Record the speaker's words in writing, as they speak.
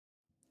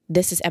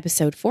This is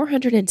episode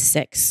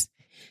 406.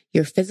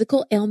 Your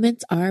physical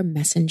ailments are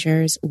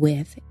messengers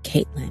with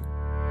Caitlyn.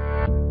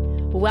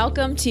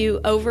 Welcome to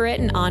Over It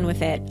and On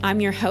With It.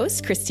 I'm your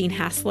host, Christine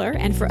Hassler,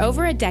 and for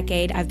over a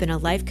decade, I've been a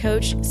life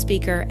coach,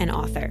 speaker, and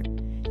author.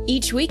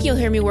 Each week, you'll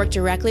hear me work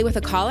directly with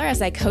a caller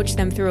as I coach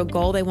them through a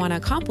goal they want to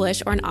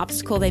accomplish or an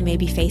obstacle they may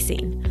be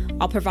facing.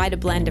 I'll provide a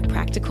blend of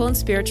practical and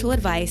spiritual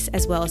advice,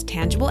 as well as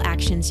tangible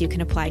actions you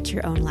can apply to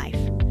your own life.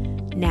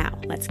 Now,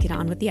 let's get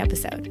on with the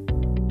episode.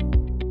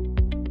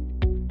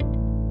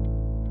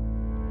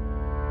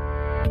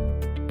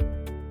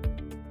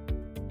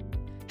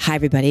 Hi,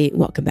 everybody.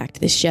 Welcome back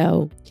to the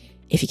show.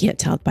 If you can't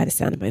tell by the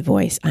sound of my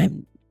voice,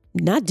 I'm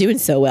not doing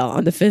so well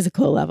on the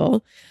physical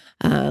level.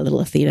 Little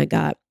Athena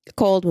got a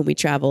cold when we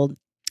traveled,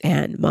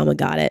 and Mama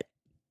got it.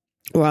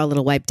 We're all a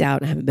little wiped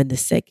out. I haven't been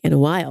this sick in a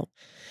while.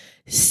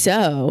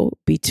 So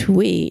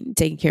between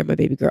taking care of my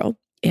baby girl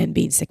and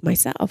being sick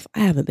myself, I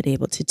haven't been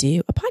able to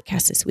do a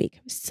podcast this week.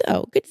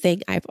 So good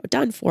thing I've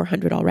done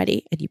 400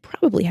 already, and you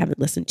probably haven't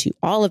listened to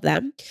all of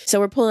them.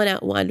 So we're pulling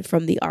out one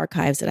from the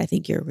archives that I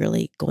think you're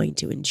really going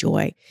to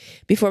enjoy.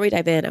 Before we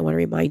dive in, I want to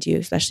remind you,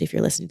 especially if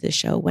you're listening to the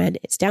show when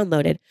it's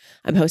downloaded,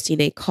 I'm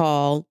hosting a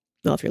call.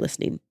 Well, if you're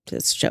listening to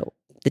this show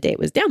the day it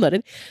was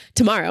downloaded,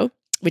 tomorrow,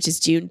 which is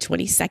June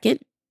 22nd,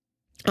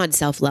 on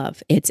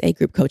self-love. It's a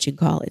group coaching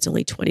call. It's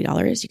only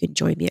 $20. You can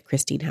join me at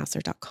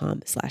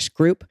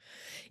christinehassler.com/group.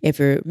 If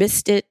you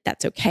missed it,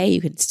 that's okay.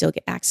 You can still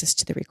get access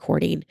to the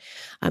recording.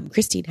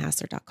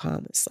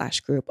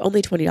 christinehassler.com/group.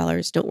 Only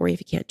 $20. Don't worry if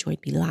you can't join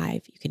me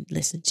live. You can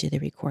listen to the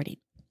recording.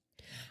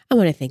 I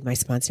want to thank my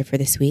sponsor for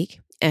this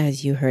week.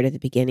 As you heard at the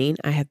beginning,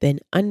 I have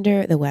been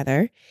under the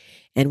weather.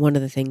 And one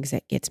of the things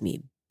that gets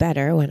me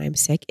better when I'm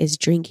sick is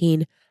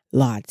drinking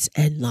lots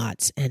and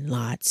lots and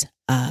lots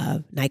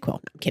of NyQuil.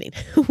 No, I'm kidding.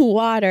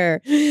 Water.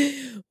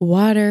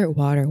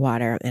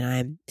 And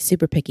I'm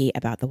super picky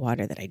about the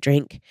water that I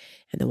drink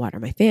and the water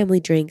my family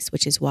drinks,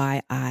 which is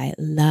why I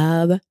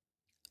love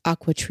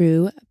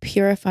AquaTrue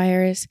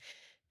purifiers.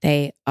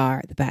 They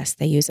are the best.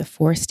 They use a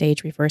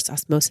 4-stage reverse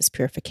osmosis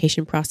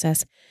purification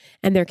process,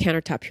 and their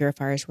countertop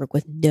purifiers work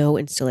with no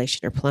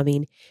installation or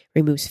plumbing,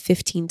 removes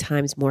 15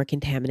 times more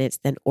contaminants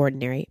than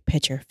ordinary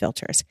pitcher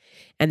filters.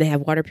 And they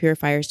have water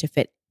purifiers to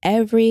fit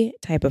every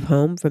type of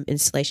home, from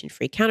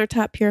installation-free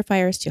countertop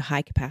purifiers to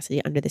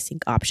high-capacity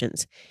under-the-sink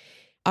options.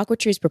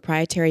 AquaTrue's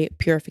proprietary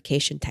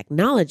purification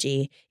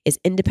technology is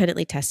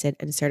independently tested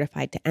and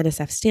certified to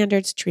NSF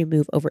standards to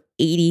remove over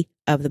 80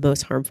 of the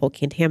most harmful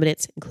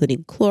contaminants,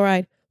 including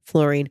chloride,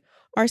 fluorine,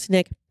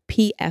 arsenic,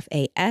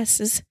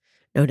 PFAS,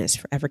 known as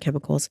forever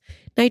chemicals,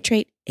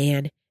 nitrate,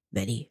 and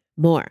many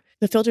more.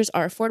 The filters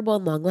are affordable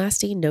and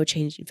long-lasting. No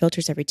change in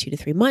filters every 2 to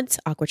 3 months.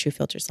 AquaTrue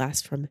filters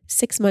last from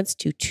 6 months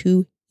to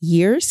 2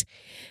 years.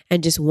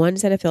 And just one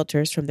set of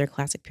filters from their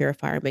classic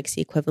purifier makes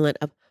the equivalent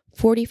of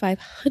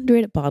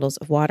 4,500 bottles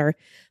of water.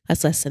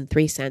 That's less than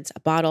 3 cents a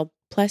bottle.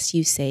 Plus,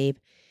 you save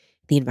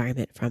the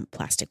environment from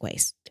plastic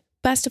waste.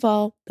 Best of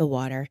all, the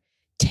water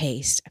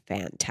tastes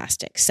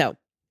fantastic. So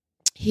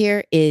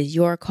here is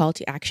your call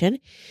to action.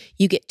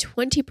 You get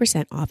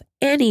 20% off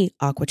any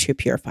AquaTrue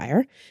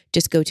purifier.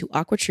 Just go to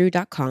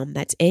aquatrue.com.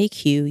 That's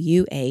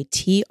AQUATRU,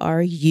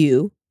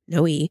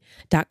 no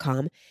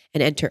E.com,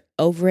 and enter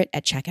Over It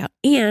at checkout.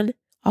 And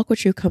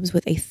AquaTrue comes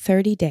with a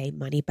 30-day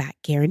money-back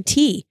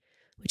guarantee,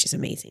 which is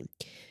amazing.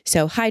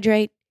 So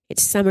hydrate.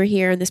 It's summer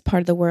here in this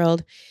part of the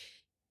world.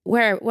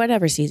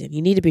 Whatever season,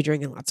 you need to be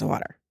drinking lots of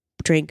water.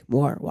 Drink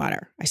more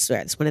water. I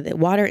swear, it's one of the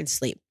water and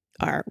sleep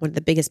are one of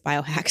the biggest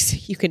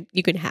biohacks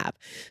you can have.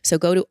 So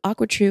go to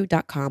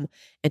aquatrue.com,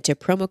 enter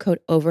promo code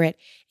Over It,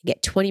 and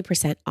get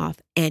 20%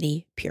 off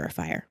any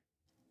purifier.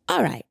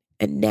 All right.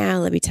 And now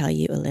let me tell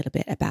you a little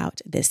bit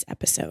about this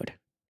episode.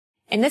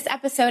 In this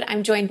episode,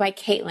 I'm joined by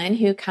Caitlyn,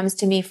 who comes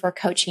to me for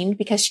coaching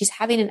because she's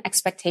having an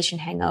expectation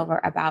hangover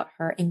about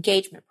her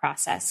engagement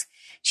process.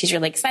 She's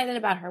really excited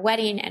about her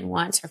wedding and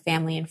wants her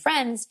family and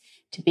friends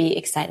to be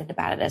excited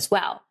about it as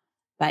well,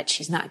 but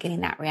she's not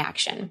getting that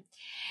reaction.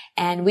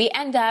 And we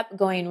end up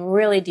going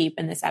really deep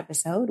in this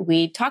episode.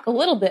 We talk a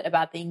little bit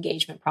about the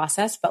engagement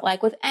process, but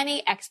like with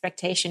any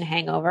expectation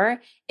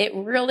hangover, it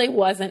really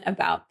wasn't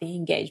about the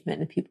engagement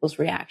and people's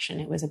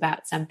reaction. It was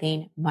about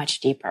something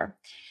much deeper.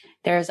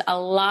 There's a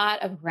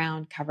lot of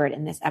ground covered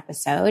in this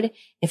episode.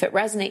 If it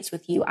resonates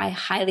with you, I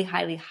highly,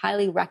 highly,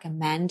 highly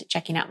recommend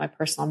checking out my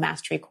personal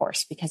mastery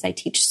course because I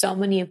teach so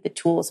many of the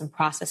tools and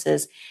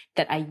processes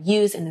that I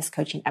use in this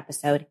coaching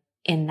episode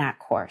in that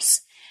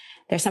course.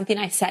 There's something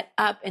I set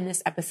up in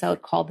this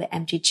episode called the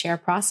empty chair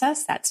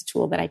process. That's a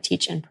tool that I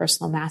teach in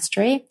personal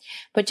mastery.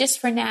 But just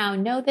for now,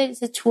 know that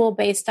it's a tool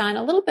based on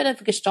a little bit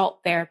of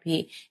Gestalt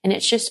therapy. And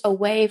it's just a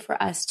way for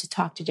us to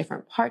talk to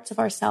different parts of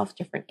ourselves,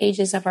 different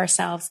ages of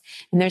ourselves.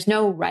 And there's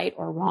no right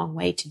or wrong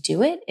way to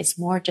do it. It's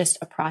more just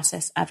a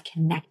process of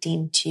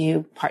connecting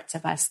to parts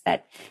of us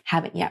that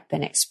haven't yet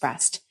been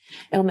expressed.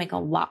 It'll make a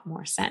lot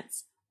more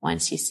sense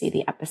once you see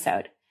the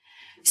episode.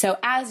 So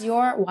as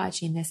you're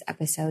watching this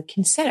episode,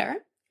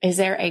 consider Is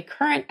there a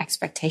current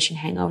expectation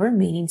hangover,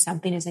 meaning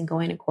something isn't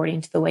going according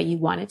to the way you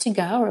want it to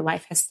go, or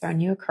life has thrown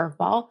you a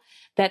curveball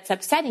that's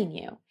upsetting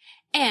you?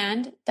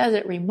 And does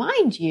it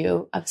remind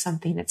you of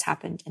something that's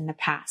happened in the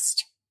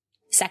past?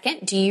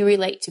 Second, do you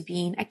relate to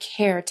being a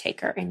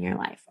caretaker in your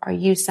life? Are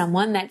you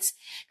someone that's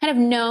kind of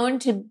known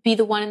to be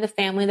the one in the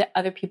family that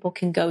other people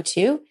can go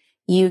to?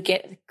 You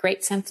get a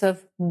great sense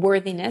of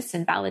worthiness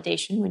and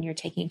validation when you're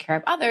taking care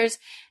of others,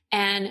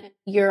 and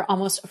you're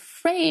almost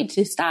afraid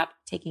to stop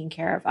taking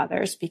care of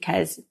others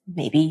because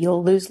maybe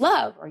you'll lose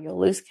love or you'll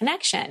lose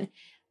connection.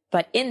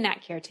 But in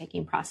that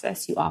caretaking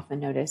process, you often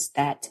notice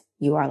that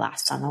you are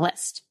last on the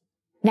list.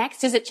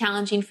 Next, is it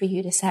challenging for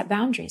you to set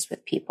boundaries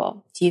with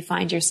people? Do you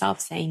find yourself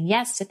saying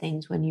yes to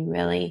things when you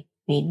really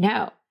mean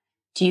no?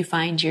 Do you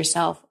find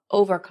yourself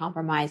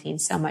over-compromising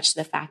so much to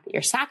the fact that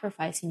you're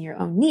sacrificing your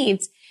own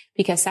needs,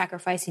 because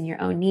sacrificing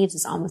your own needs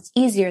is almost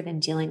easier than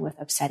dealing with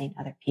upsetting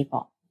other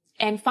people?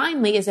 And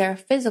finally, is there a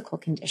physical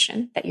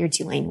condition that you're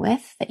dealing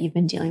with, that you've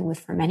been dealing with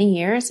for many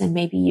years, and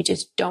maybe you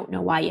just don't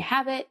know why you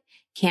have it,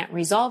 can't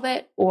resolve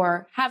it,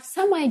 or have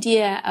some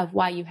idea of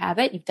why you have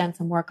it? You've done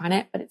some work on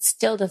it, but it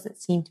still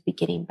doesn't seem to be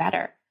getting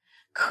better.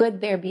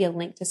 Could there be a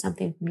link to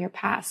something from your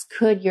past?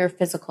 Could your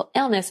physical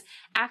illness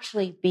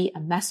actually be a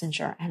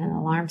messenger and an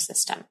alarm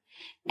system?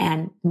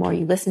 And the more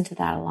you listen to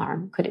that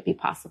alarm, could it be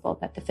possible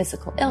that the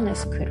physical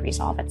illness could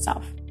resolve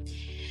itself?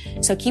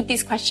 So keep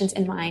these questions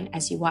in mind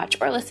as you watch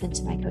or listen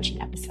to my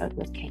coaching episode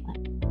with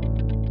Caitlyn.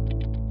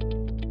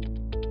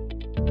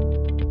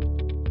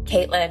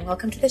 Caitlyn,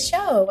 welcome to the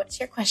show. What's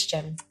your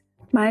question?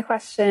 My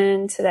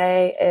question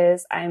today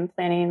is, I'm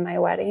planning my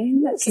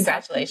wedding.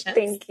 Congratulations.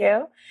 Thank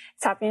you.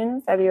 It's happening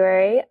in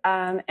February.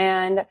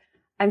 And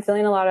I'm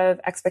feeling a lot of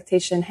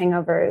expectation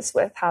hangovers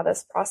with how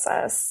this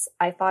process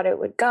I thought it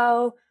would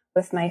go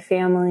with my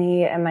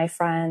family and my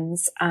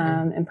friends,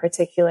 in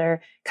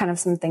particular, kind of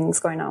some things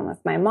going on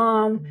with my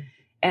mom.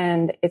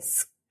 And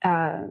it's,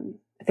 I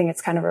think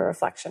it's kind of a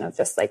reflection of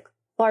just like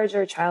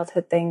larger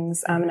childhood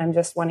things. And I'm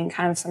just wanting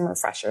kind of some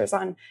refreshers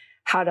on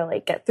how to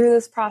like get through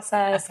this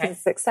process, because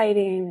it's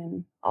exciting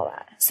and all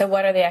that. So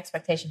what are the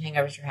expectation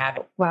hangovers you're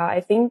having? Wow. I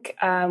think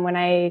when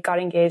I got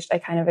engaged, I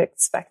kind of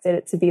expected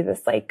it to be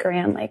this like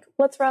grand, like,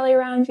 let's rally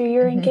around you.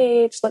 You're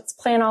engaged. Let's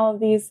plan all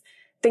of these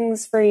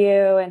things for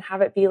you and have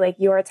it be like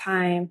your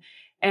time.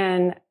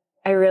 And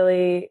I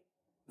really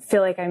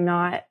feel like I'm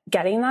not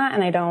getting that.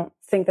 And I don't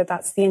think that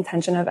that's the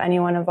intention of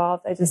anyone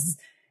involved. I just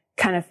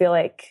kind of feel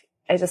like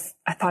I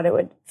thought it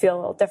would feel a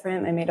little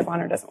different. My maid of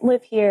honor doesn't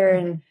live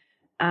here.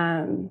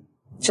 And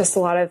just a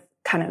lot of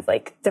kind of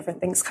like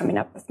different things coming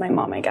up with my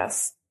mom, I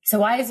guess. So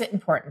why is it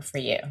important for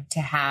you to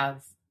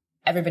have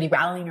everybody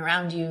rallying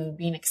around you,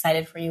 being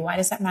excited for you? Why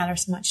does that matter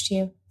so much to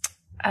you?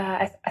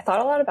 I thought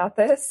a lot about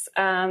this.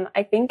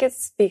 I think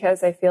it's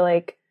because I feel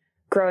like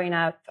growing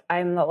up,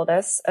 I'm the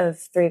oldest of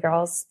 3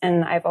 girls,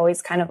 and I've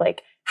always kind of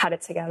like had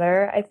it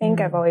together. I think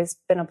I've always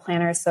been a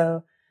planner.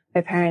 So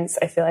my parents,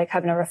 I feel like,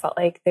 have never felt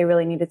like they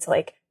really needed to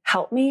like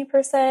help me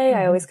per se.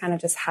 I always kind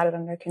of just had it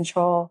under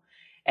control,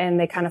 and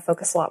they kind of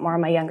focus a lot more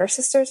on my younger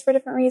sisters for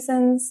different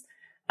reasons.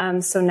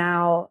 So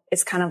now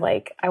it's kind of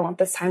like, I want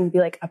this time to be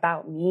like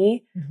about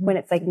me, when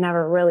it's like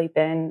never really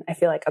been, I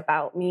feel like,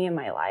 about me in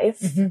my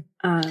life.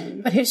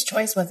 But whose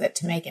choice was it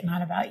to make it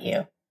not about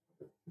you?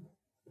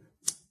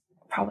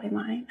 Probably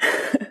mine.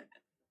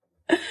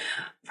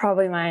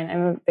 Probably mine.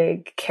 I'm a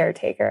big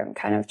caretaker. I'm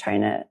kind of trying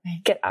to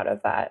get out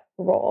of that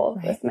role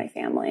with my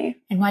family.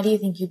 And why do you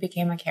think you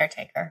became a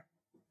caretaker?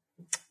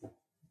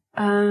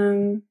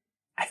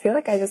 I feel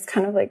like I just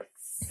kind of like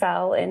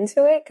fell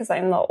into it because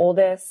I'm the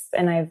oldest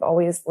and I've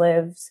always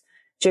lived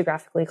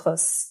geographically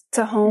close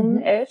to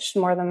home-ish,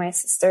 more than my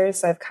sisters.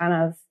 So I've kind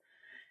of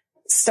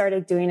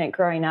started doing it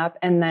growing up,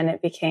 and then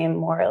it became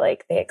more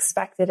like they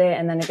expected it,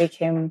 and then it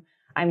became,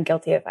 I'm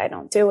guilty if I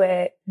don't do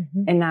it.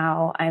 And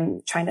now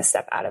I'm trying to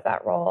step out of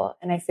that role.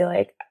 And I feel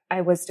like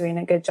I was doing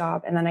a good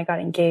job, and then I got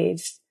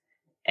engaged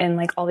and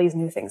like all these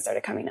new things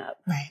started coming up.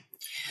 Right.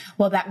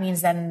 Well, that means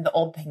then the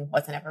old thing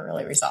wasn't ever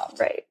really resolved.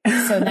 Right.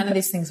 So none of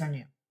these things are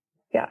new.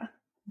 Yeah.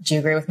 Do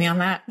you agree with me on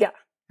that? Yeah.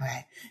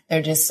 Okay.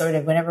 They're just sort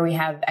of, whenever we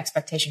have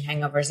expectation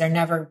hangovers, they're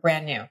never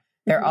brand new.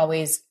 They're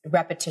always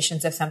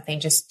repetitions of something,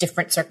 just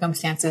different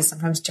circumstances,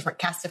 sometimes different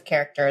cast of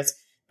characters,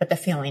 but the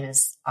feeling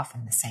is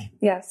often the same.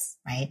 Yes.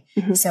 Right.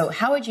 So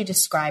how would you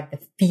describe the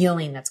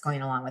feeling that's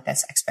going along with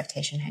this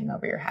expectation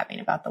hangover you're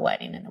having about the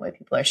wedding and the way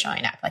people are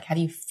showing up? Like, how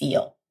do you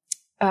feel?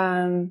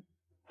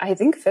 I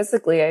think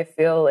physically I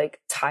feel like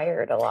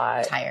tired a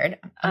lot. Tired.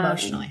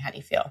 Emotionally, how do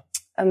you feel?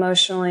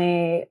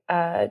 Emotionally,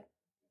 a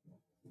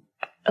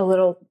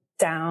little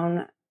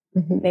down,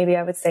 maybe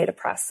I would say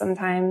depressed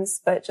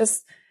sometimes, but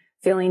just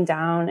feeling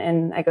down.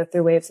 And I go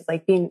through waves of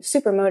like being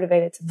super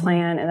motivated to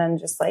plan, and then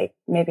just like,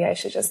 maybe I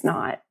should just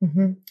not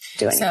do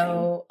anything.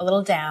 So a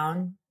little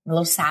down, a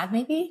little sad,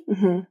 maybe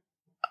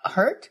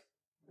hurt,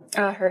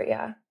 hurt.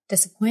 Yeah.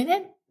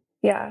 Disappointed.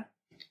 Yeah.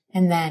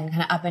 And then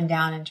kind of up and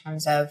down in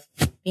terms of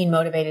being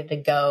motivated to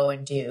go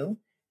and do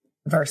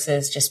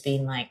versus just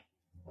being like,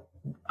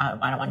 I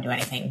don't want to do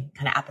anything,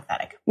 kind of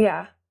apathetic.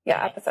 Yeah.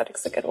 Yeah.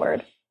 Apathetic's a good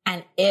word.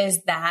 And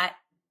is that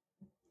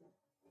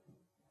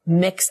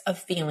mix of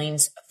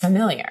feelings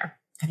familiar?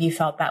 Have you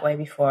felt that way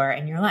before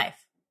in your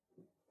life?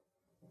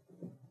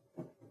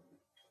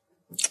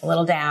 A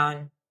little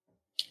down,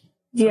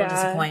 a little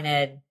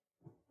disappointed.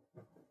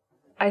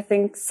 I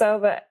think so,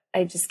 but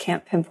I just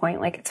can't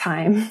pinpoint like a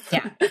time.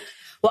 Yeah.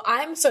 Well,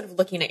 I'm sort of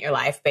looking at your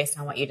life based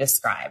on what you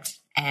described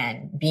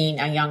and being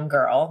a young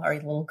girl or a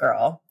little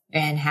girl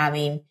and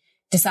having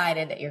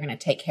decided that you're going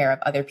to take care of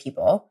other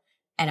people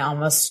and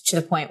almost to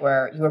the point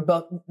where you were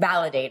both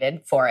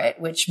validated for it,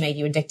 which made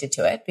you addicted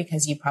to it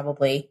because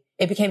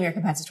it became your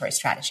compensatory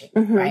strategy,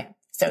 right?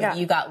 So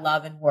you got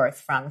love and worth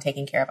from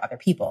taking care of other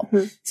people.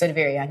 So at a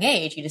very young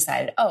age, you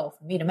decided, for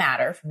me to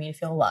matter, for me to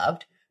feel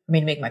loved, for me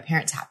to make my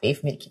parents happy,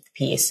 for me to keep the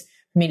peace,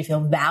 for me to feel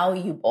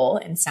valuable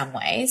in some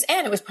ways.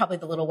 And it was probably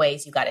the little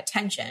ways you got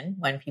attention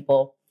when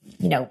people,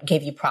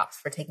 gave you props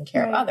for taking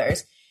care of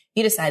others.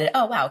 You decided,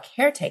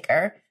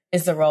 caretaker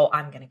is the role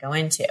I'm going to go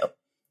into.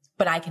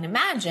 But I can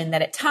imagine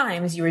that at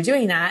times you were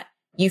doing that,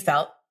 you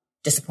felt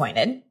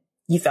disappointed,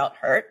 you felt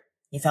hurt,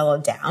 you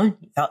felt down,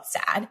 you felt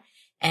sad.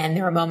 And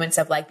there were moments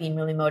of like being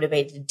really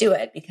motivated to do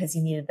it because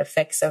you needed the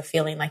fix of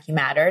feeling like you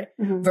mattered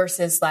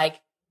versus like,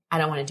 I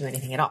don't want to do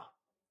anything at all.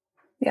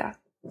 Yeah.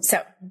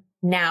 So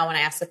now when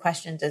I ask the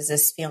question, does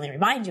this feeling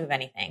remind you of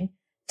anything?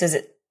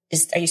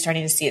 Are you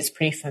starting to see it's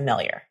pretty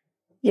familiar?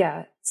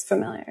 Yeah, it's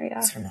familiar. Yeah.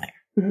 It's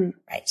familiar.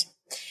 Right.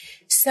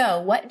 So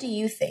what do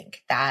you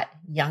think that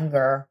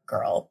younger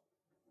girl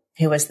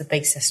who was the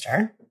big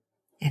sister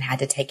and had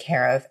to take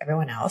care of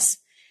everyone else,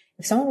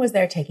 if someone was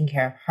there taking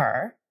care of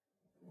her,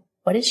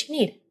 what did she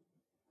need?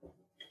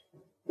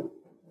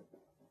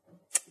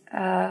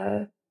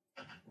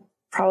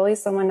 Probably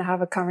someone to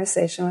have a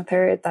conversation with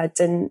her that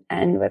didn't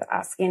end with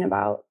asking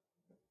about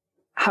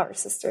how her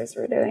sisters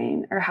were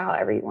doing or how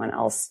everyone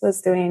else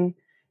was doing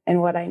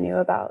and what I knew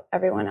about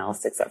everyone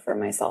else except for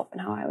myself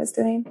and how I was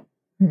doing.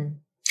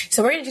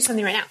 So we're going to do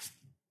something right now.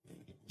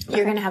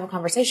 You're going to have a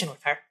conversation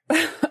with her.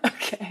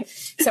 Okay.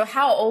 So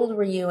how old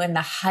were you in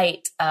the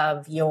height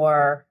of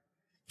your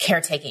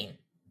caretaking?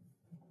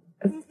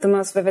 The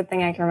most vivid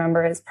thing I can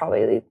remember is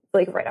probably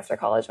like right after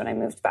college when I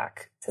moved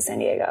back to San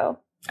Diego.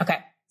 Okay.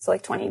 So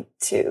like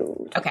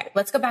 22. Okay.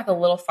 Let's go back a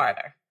little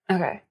farther.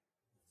 Okay.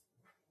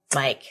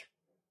 Like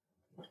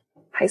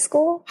high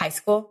school? High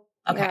school?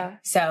 Okay. Yeah.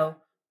 So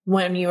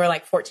when you were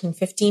like 14,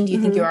 15, do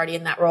you think you were already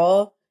in that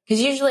role?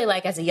 Because usually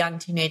like as a young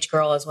teenage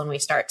girl is when we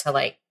start to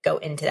like go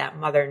into that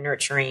mother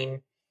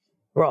nurturing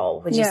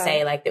role. Would you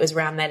say like it was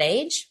around that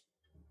age?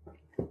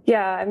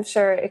 Yeah, I'm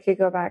sure it could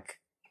go back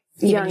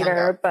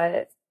younger,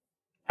 but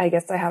I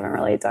guess I haven't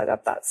really dug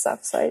up that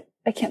stuff. So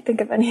I can't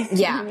think of anything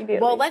immediately.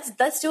 Well,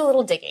 let's do a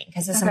little digging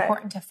because it's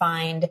important to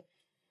find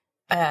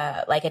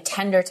like a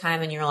tender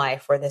time in your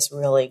life where this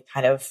really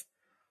kind of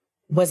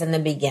was in the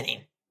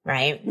beginning.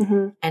 Right.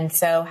 And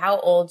so how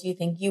old do you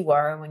think you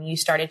were when you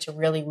started to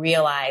really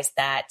realize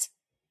that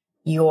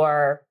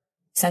your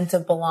sense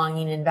of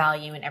belonging and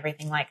value and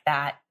everything like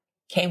that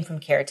came from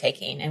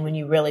caretaking? And when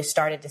you really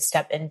started to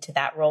step into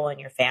that role in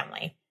your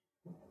family?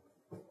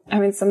 I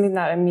mean, something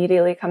that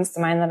immediately comes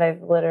to mind that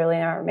I've literally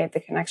never made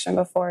the connection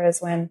before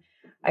is when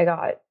I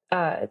got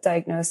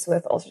diagnosed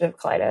with ulcerative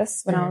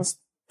colitis when I was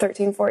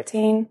 13,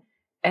 14.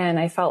 And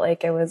I felt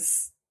like it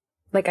was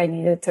like I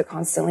needed to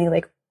constantly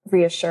like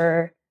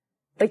reassure,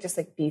 like just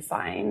like be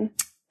fine.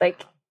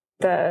 Like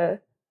the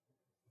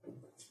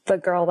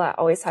girl that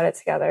always had it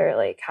together,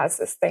 like has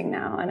this thing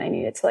now. And I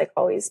needed to like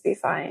always be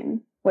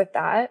fine with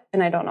that.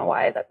 And I don't know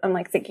why that I'm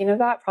like thinking of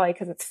that, probably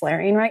because it's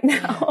flaring right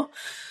now.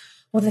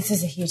 Well, this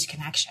is a huge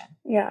connection.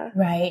 Yeah.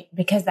 Right.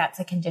 Because that's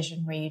a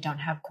condition where you don't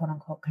have quote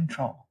unquote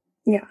control.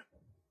 Yeah.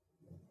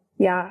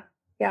 Yeah.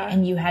 Yeah.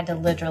 And you had to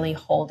literally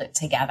hold it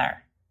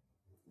together.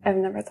 I've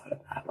never thought of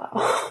that.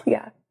 Wow.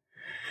 Yeah.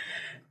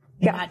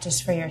 Not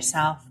just for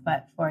yourself,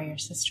 but for your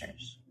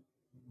sisters.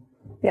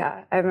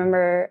 Yeah. I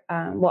remember,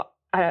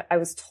 I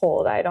was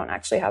told, I don't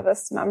actually have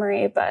this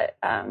memory, but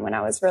when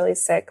I was really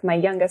sick, my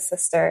youngest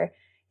sister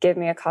gave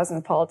me a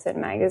Cosmopolitan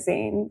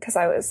magazine because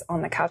I was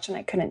on the couch and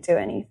I couldn't do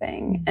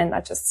anything. And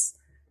that just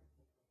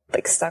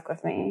like stuck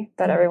with me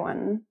that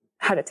everyone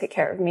had to take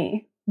care of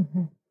me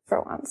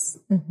for once.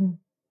 And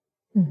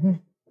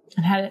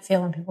how did it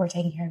feel when people were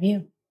taking care of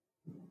you?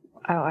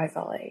 Oh, I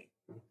felt like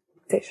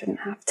they shouldn't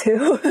have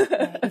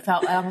to. You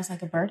felt almost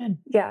like a burden.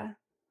 Yeah.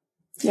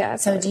 Yeah.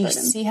 So do you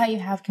see how you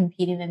have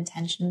competing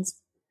intentions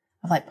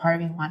of like part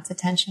of you wants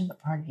attention,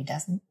 but part of you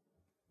doesn't?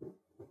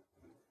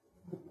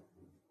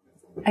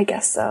 I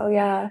guess so.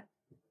 Yeah.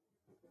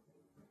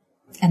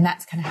 And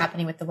that's kind of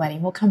happening with the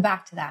wedding. We'll come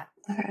back to that.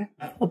 Okay.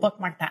 We'll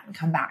bookmark that and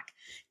come back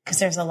because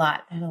there's a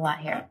lot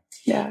here.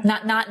 Yeah.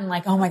 Not in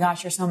like, oh my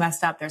gosh, you're so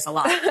messed up. There's a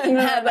lot.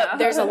 But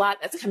there's a lot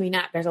that's coming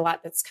up. There's a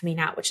lot that's coming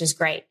out, which is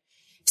great.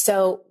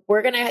 So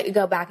we're going to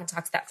go back and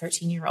talk to that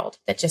 13-year-old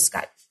that just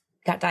got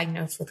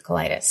diagnosed with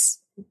colitis.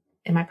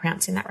 Am I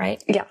pronouncing that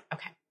right? Yeah.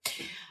 Okay.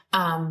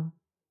 And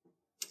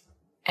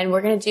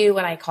we're going to do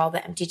what I call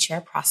the empty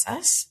chair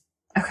process.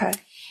 Okay.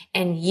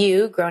 And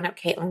you, grown-up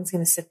Caitlyn's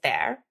going to sit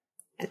there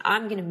and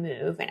I'm going to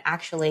move, and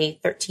actually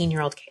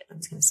 13-year-old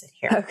Caitlyn's going to sit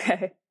here.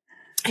 Okay.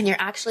 And you're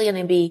actually going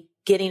to be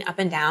getting up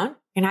and down.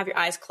 You're going to have your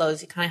eyes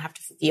closed. You kind of have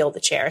to feel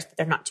the chairs, but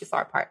they're not too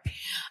far apart.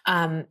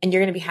 And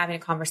you're going to be having a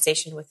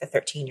conversation with the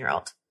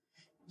 13-year-old,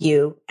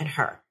 you and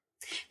her.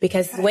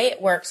 Because the way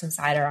it works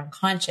inside our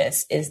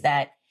unconscious is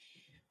that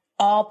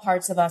all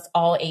parts of us,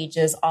 all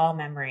ages, all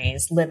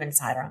memories live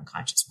inside our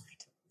unconscious mind.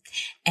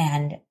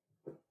 And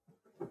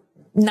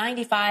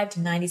 95 to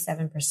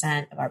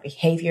 97% of our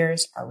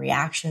behaviors, our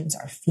reactions,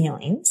 our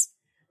feelings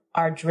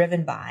are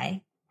driven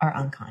by our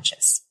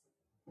unconscious,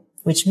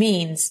 which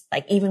means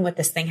like even with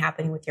this thing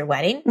happening with your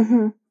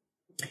wedding,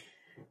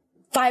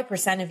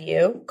 5% of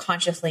you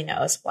consciously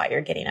knows why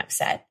you're getting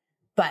upset,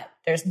 but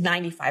there's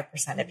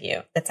 95% of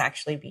you that's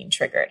actually being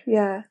triggered.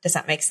 Yeah. Does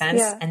that make sense?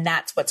 Yeah. And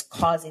that's what's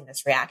causing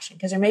this reaction.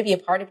 Because there may be a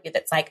part of you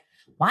that's like,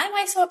 why am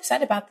I so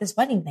upset about this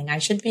wedding thing? I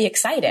should be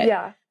excited.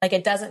 Yeah. Like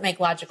it doesn't make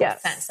logical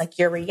Yes. sense. Like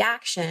your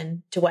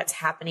reaction to what's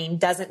happening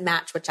doesn't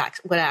match what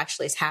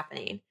actually is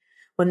happening.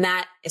 When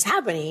that is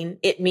happening,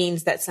 it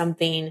means that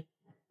something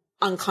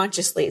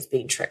unconsciously is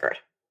being triggered.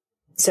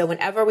 So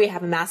whenever we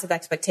have a massive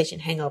expectation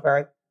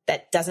hangover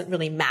that doesn't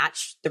really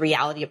match the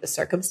reality of the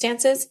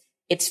circumstances,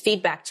 it's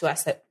feedback to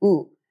us that,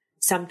 ooh,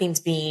 something's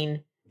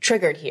being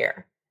triggered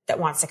here that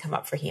wants to come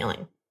up for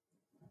healing.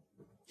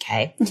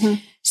 Okay.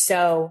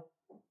 So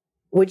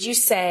would you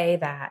say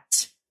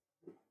that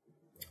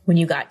when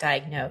you got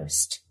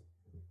diagnosed,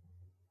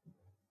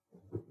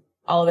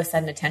 all of a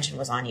sudden attention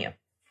was on you?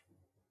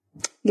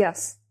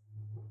 Yes.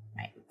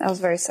 Right. I was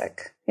very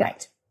sick. Yeah.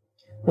 Right.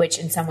 Which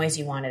in some ways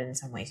you wanted, in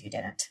some ways you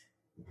didn't.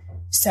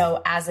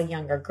 So as a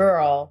younger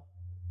girl,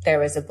 there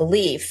was a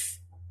belief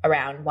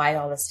around why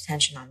all this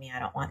attention on me? I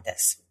don't want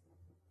this.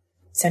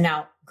 So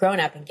now grown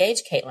up,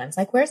 engaged Caitlyn's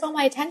like, where's all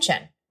my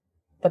attention?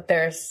 But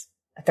there's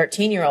a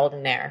 13-year-old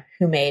in there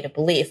who made a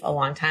belief a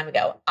long time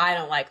ago. I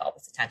don't like all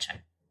this attention.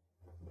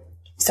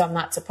 So I'm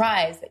not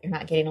surprised that you're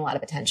not getting a lot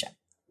of attention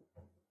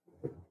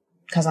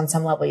because on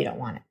some level you don't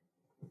want it.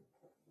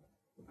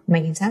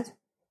 Making sense?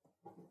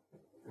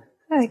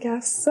 I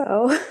guess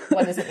so.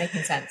 What isn't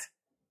making sense?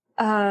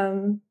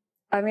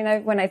 I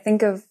mean, when I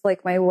think of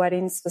like my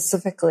wedding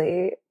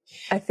specifically,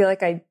 I feel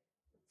like I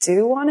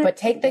do want it. But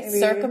take the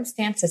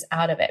circumstances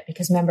out of it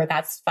because remember,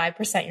 that's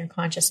 5% your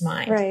conscious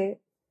mind. Right.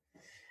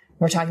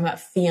 We're talking about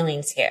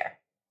feelings here.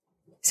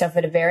 So if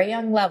at a very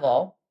young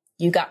level,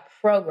 you got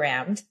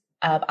programmed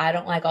of, I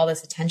don't like all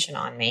this attention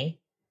on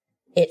me.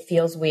 It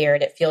feels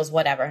weird. It feels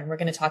whatever. And we're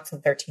going to talk to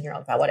the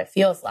 13-year-old about what it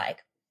feels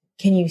like.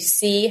 Can you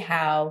see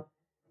how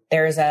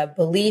there's a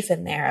belief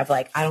in there of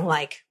like, I don't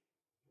like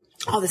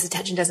all this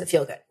attention doesn't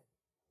feel good.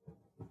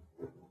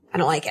 I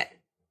don't like it.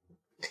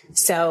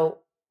 So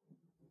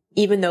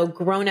even though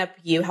grown up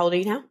you, how old are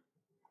you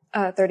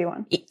now?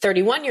 31.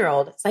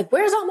 31-year-old. It's like,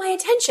 where's all my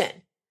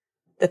attention?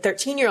 The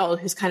 13-year-old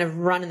who's kind of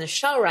running the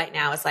show right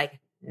now is like,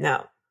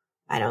 no,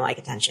 I don't like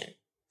attention.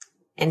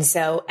 And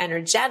so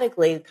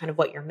energetically, kind of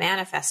what you're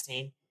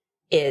manifesting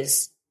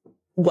is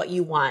what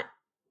you want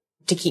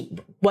to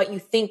keep, what you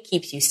think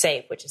keeps you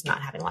safe, which is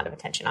not having a lot of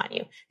attention on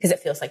you because it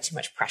feels like too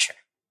much pressure.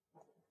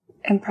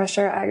 And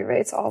pressure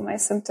aggravates all my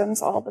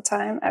symptoms all the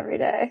time, every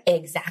day.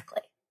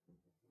 Exactly.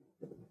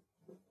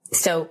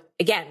 So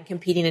again,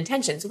 competing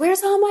intentions.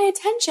 Where's all my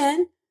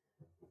attention?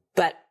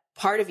 But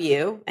part of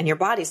you and your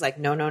body's like,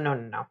 no.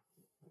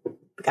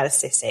 We got to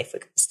stay safe. We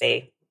got to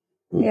stay.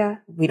 Yeah.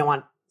 We don't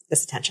want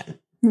this attention.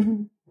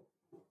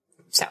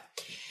 So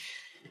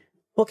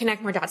we'll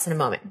connect more dots in a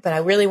moment, but I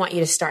really want you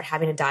to start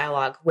having a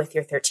dialogue with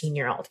your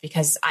 13-year-old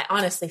because I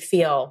honestly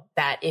feel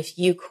that if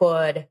you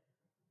could,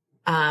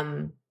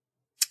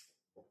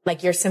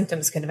 like your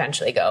symptoms could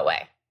eventually go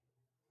away.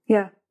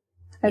 Yeah.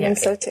 I think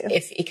so too.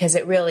 Because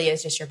it really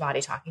is just your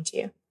body talking to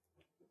you.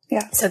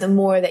 Yeah. So the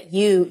more that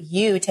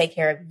you take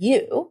care of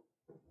you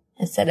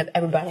instead of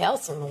everybody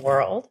else in the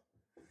world,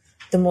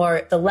 the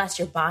less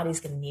your body's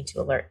going to need to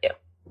alert you.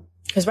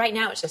 Because right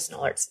now it's just an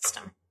alert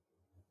system.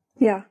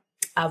 Yeah.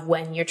 Of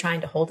when you're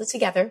trying to hold it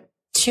together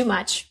too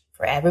much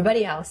for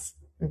everybody else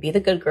and be the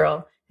good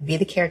girl and be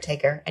the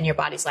caretaker. And your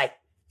body's like,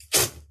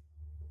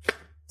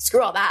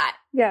 screw all that.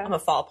 Yeah. I'm going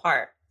to fall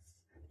apart.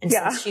 And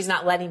since she's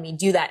not letting me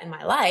do that in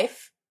my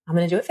life, I'm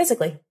going to do it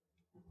physically.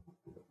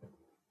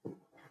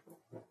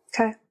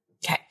 Okay.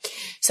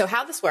 So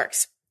how this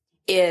works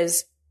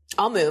is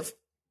I'll move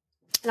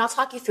and I'll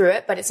talk you through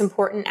it, but it's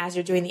important as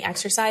you're doing the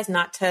exercise,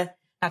 not to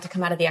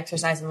come out of the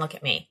exercise and look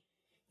at me.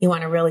 You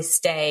want to really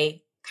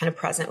stay kind of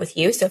present with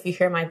you. So if you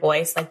hear my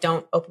voice, like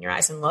don't open your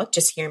eyes and look,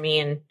 just hear me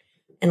and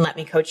let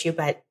me coach you,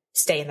 but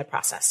stay in the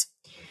process.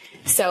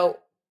 So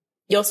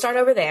you'll start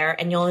over there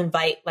and you'll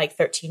invite like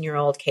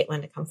 13-year-old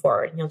Caitlyn to come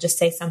forward and you'll just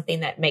say something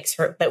that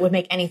would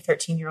make any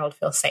 13-year-old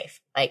feel safe.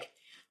 Like,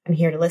 I'm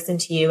here to listen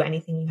to you.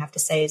 Anything you have to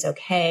say is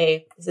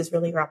okay. This is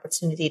really your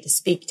opportunity to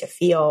speak, to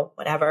feel,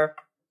 whatever.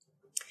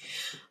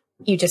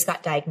 You just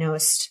got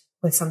diagnosed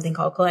with something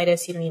called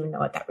colitis. You don't even know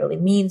what that really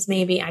means.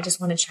 Maybe I just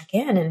want to check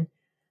in and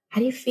how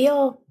do you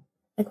feel?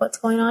 Like what's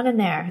going on in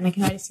there? And I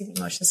can already see the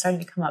emotions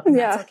starting to come up. And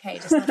that's okay.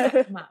 Just let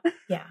that come up.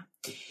 Yeah.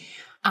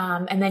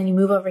 And then you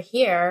move over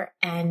here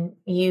and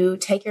you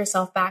take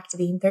yourself back to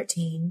being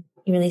 13.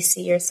 You really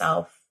see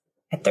yourself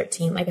at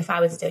 13. Like if I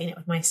was doing it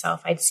with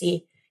myself, I'd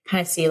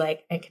kind of see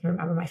like, I can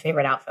remember my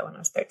favorite outfit when I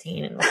was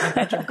 13 and what my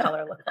bedroom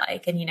color looked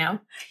like. And,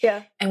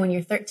 Yeah. And when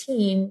you're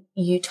 13,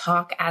 you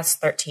talk as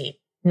 13,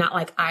 not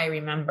like I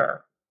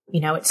remember,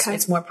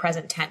 it's more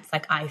present tense.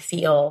 Like I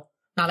feel,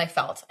 not I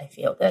felt, I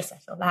feel this, I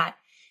feel that.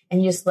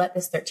 And you just let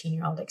this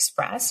 13-year-old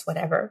express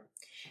whatever.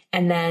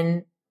 And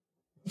then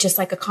just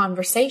like a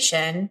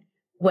conversation,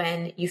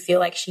 when you feel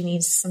like she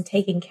needs some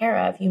taking care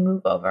of, you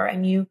move over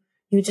and you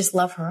just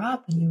love her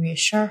up and you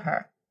reassure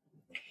her.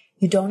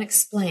 You don't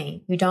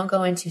explain. You don't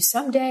go into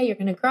someday you're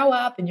going to grow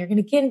up and you're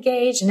going to get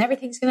engaged and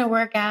everything's going to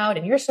work out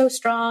and you're so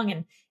strong.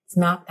 And it's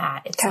not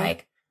that. It's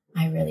like,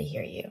 I really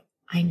hear you.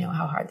 I know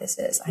how hard this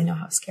is. I know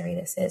how scary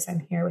this is. I'm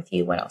here with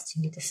you. What else do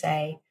you need to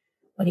say?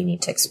 What do you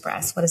need to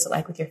express? What is it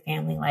like with your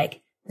family?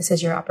 Like, this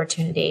is your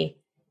opportunity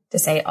to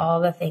say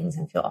all the things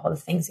and feel all the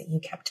things that you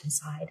kept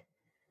inside.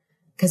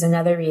 Because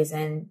another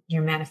reason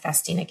you're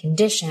manifesting a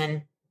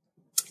condition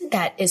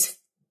that is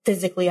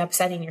physically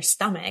upsetting your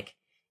stomach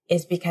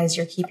is because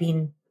you're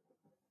keeping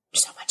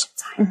so much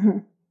inside. Mm-hmm.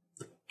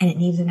 And it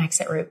needs an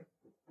exit route.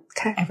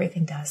 Okay.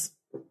 Everything does.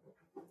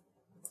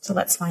 So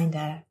let's find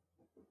a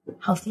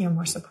healthier,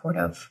 more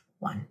supportive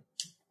one.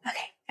 Okay.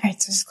 All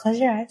right. So just close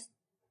your eyes.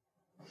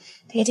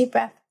 Take a deep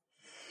breath.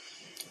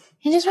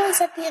 And just really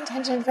set the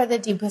intention for the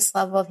deepest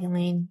level of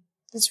healing,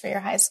 just for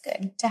your highest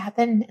good to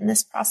happen in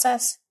this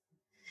process.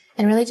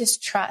 And really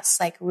just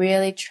trust,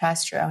 really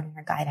trust your own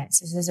inner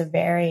guidance. This is a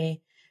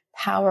very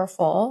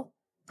powerful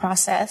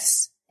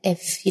process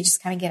if you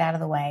just kind of get out of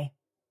the way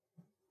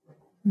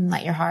and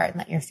let your heart,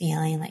 let your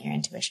feeling, let your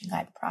intuition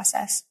guide the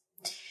process.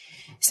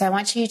 So I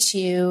want you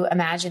to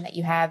imagine that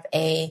you have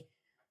a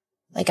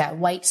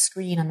white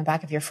screen on the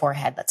back of your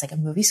forehead. That's like a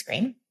movie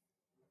screen,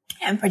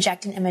 and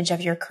project an image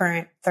of your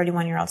current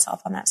 31-year-old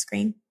self on that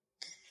screen.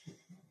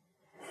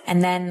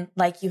 And then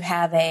you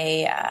have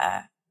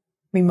a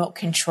remote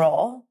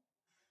control,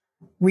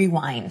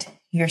 rewind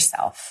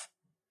yourself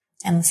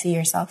and see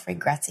yourself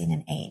regressing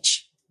in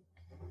age.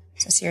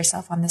 So see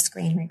yourself on the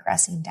screen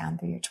regressing down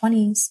through your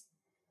 20s,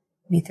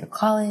 maybe through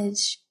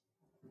college,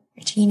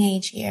 your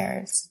teenage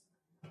years,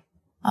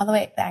 all the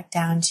way back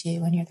down to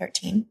when you're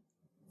 13.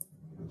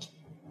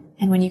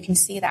 And when you can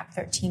see that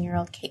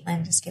 13-year-old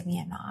Caitlyn, just give me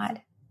a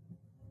nod.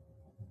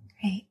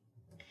 Great.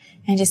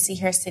 And just see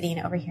her sitting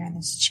over here in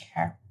this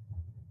chair.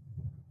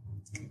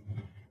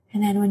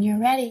 And then when you're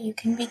ready, you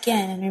can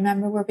begin. And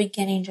remember, we're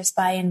beginning just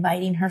by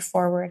inviting her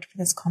forward for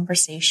this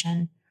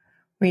conversation,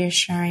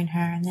 reassuring her,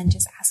 and then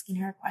just asking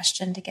her a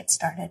question to get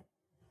started.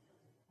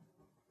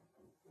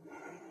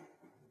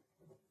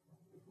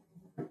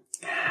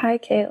 Hi,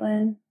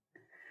 Caitlyn.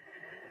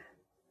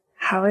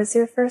 How was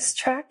your first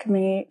track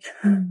meet?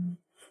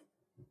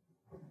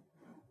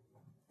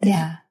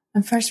 Yeah.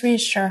 And first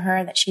reassure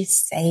her that she's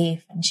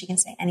safe and she can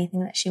say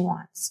anything that she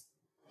wants.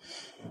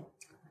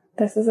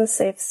 This is a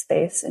safe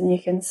space and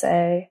you can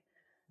say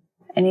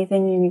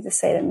anything you need to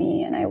say to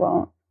me and I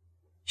won't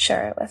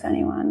share it with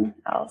anyone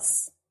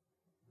else.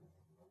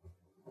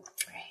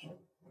 Great.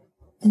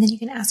 And then you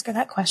can ask her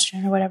that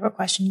question or whatever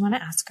question you want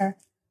to ask her.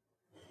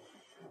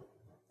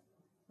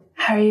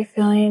 How are you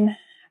feeling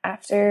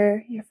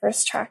after your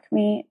first track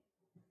meet?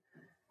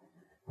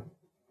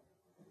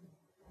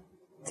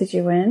 Did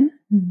you win?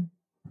 Mm-hmm.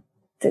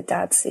 Did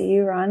Dad see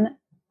you run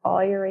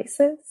all your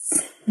races?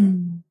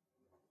 Mm-hmm.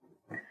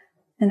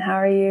 And how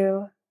are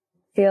you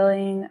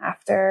feeling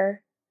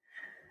after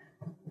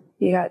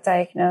you got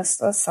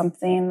diagnosed with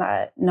something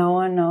that no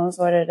one knows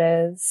what it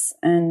is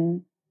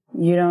and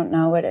you don't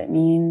know what it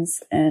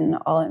means, and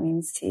all it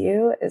means to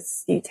you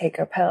is you take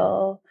a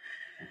pill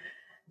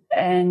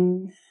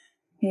and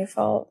you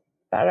felt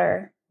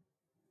better.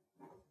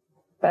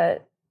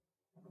 But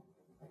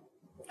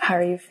how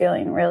are you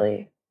feeling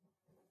really?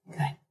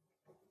 Good.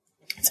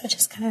 So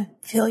just kind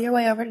of feel your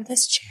way over to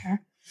this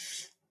chair.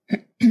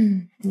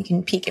 You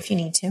can peek if you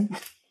need to.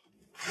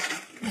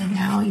 And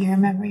now you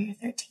remember you're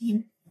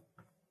 13.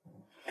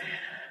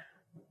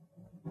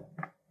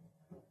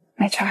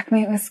 My track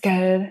meet was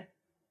good.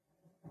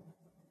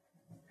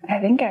 I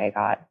think I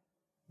got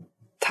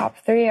top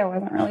 3. I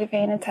wasn't really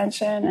paying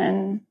attention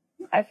and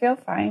I feel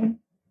fine.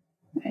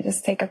 I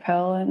just take a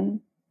pill and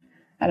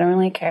I don't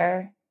really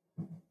care.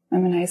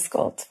 I'm in high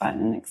school. It's fun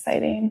and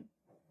exciting.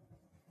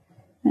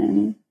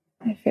 And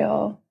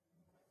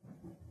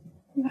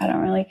I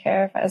don't really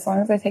care as long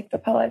as I take the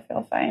pill, I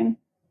feel fine.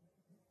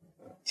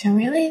 So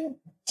really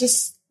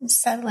just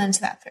settle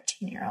into that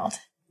 13-year-old.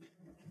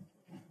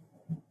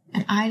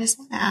 And I just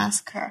want to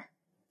ask her,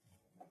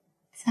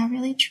 is that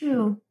really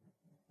true?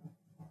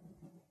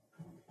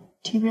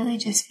 Do you really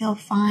just feel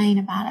fine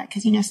about it?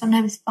 Because,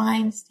 sometimes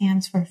fine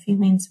stands for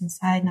feelings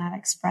inside not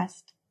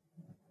expressed.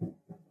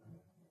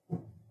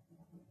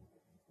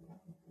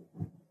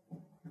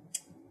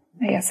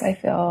 I guess I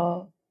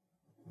feel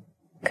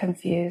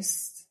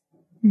confused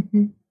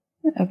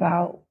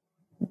about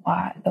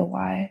why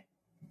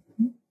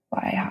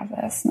I have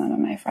this. None of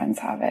my friends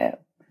have it.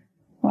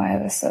 Why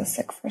was so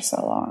sick for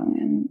so long,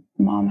 and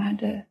Mom had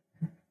to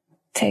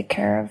take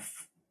care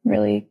of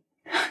really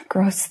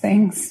gross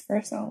things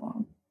for so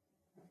long.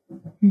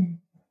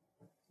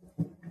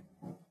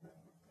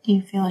 Do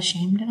you feel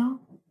ashamed at all?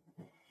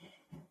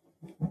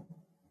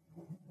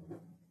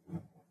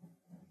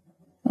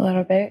 A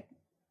little bit.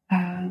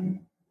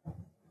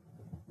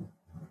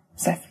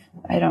 So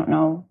I don't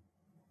know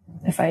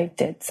if I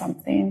did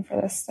something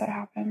for this to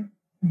happen.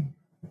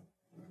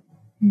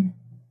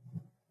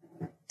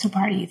 So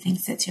part of you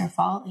thinks it's your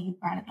fault that you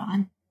brought it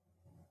on?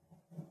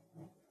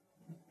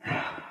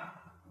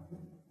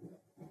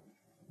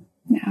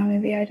 Yeah,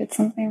 maybe I did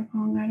something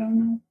wrong. I don't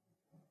know.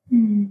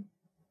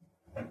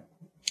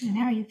 And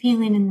how are you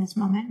feeling in this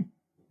moment?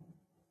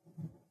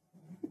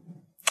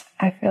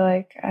 I feel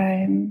like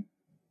I'm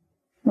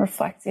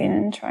reflecting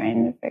and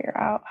trying to figure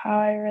out how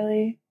I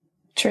really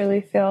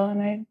truly feel,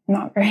 and I'm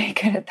not very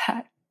good at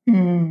that.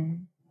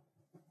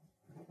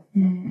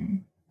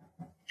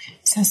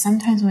 So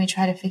sometimes when we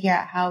try to figure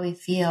out how we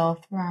feel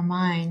through our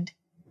mind,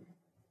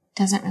 it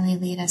doesn't really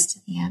lead us to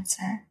the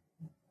answer.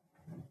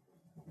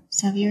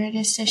 So if you were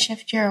just to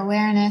shift your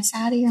awareness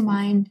out of your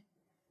mind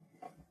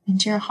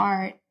into your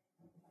heart,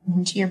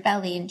 into your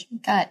belly, into your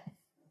gut,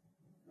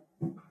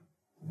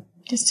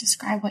 just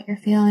describe what you're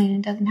feeling.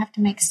 It doesn't have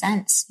to make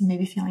sense. You may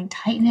be feeling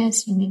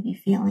tightness. You may be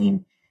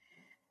feeling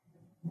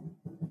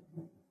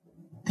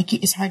like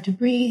it's hard to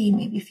breathe. You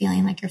may be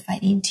feeling like you're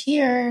fighting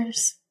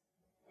tears.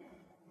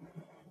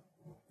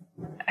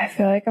 I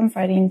feel like I'm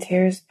fighting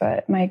tears,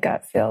 but my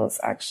gut feels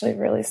actually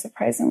really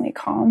surprisingly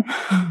calm.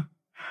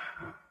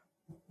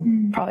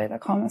 Probably the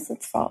calmest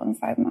it's felt in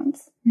 5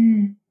 months.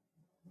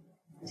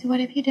 So what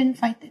if you didn't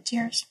fight the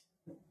tears?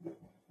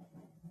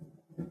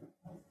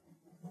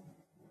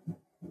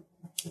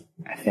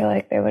 I feel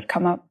like they would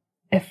come up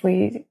if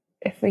we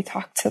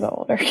talked to the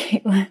older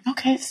Caitlyn.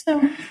 Okay,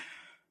 so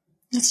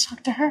let's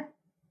talk to her.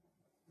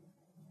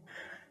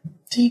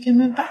 So you can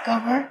move back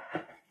over.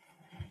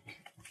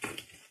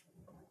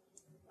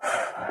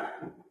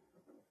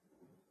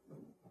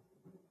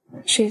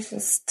 She's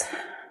just...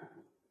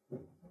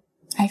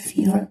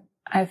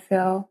 I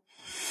feel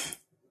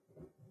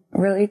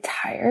really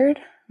tired,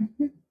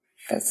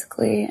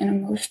 physically and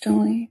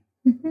emotionally,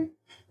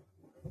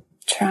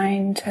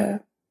 trying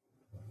to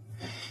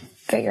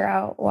figure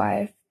out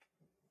why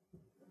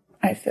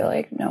I feel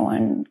like no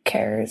one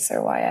cares,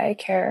 or why I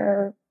care,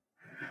 or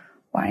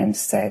why I'm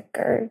sick,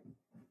 or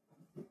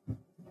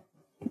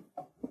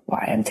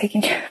why I'm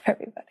taking care of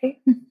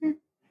everybody.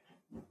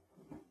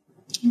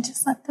 And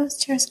just let those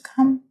tears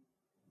come.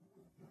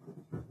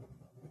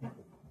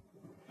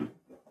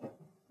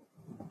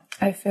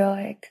 I feel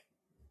like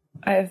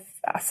I've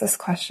asked this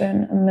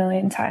question a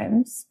million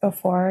times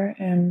before,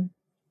 and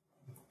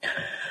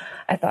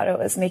I thought it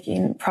was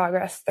making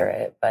progress through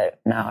it,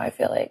 but now I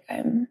feel like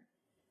I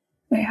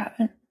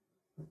haven't.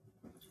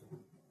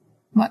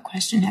 What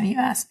question have you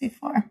asked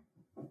before?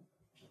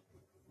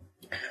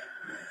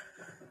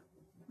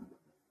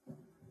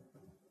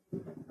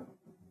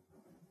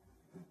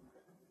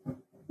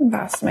 I've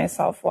asked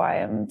myself why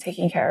I'm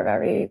taking care of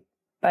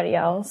everybody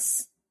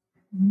else.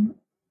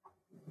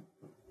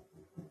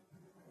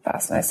 I've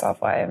asked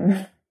myself why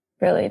I'm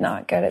really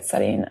not good at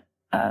setting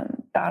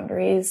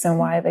boundaries, and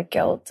why the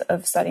guilt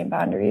of setting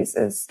boundaries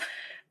is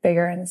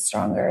bigger and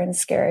stronger and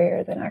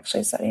scarier than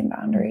actually setting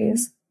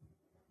boundaries.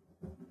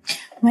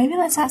 Maybe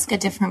let's ask a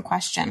different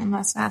question.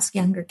 Let's ask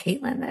younger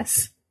Caitlyn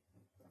this.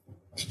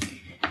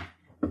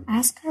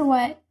 Ask her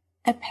what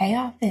the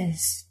payoff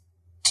is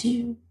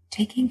to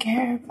taking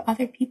care of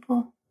other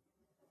people.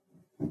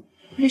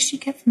 What does she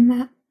get from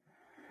that?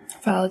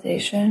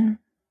 Validation.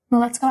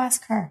 Well, let's go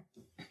ask her.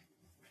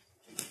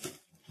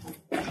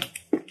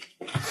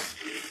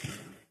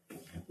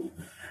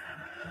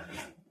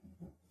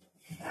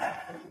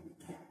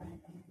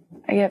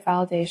 I get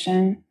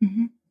validation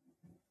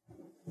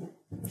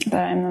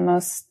that I'm the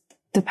most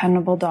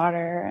dependable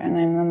daughter, and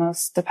I'm the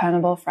most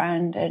dependable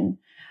friend, and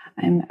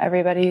I'm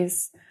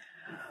everybody's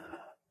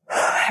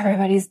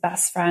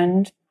best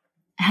friend.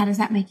 How does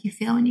that make you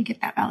feel when you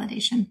get that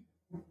validation?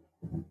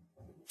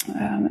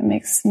 It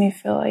makes me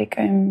feel like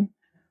I'm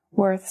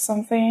worth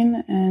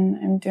something, and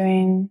I'm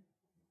doing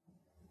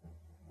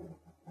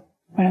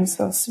what I'm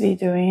supposed to be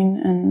doing,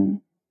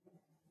 and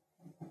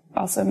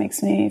also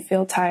makes me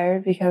feel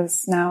tired,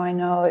 because now I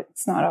know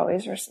it's not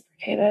always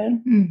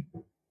reciprocated,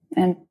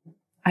 and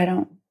I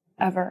don't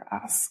ever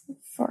ask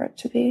for it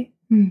to be.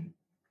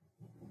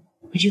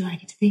 Would you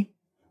like it to be?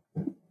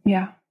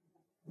 Yeah.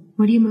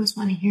 What do you most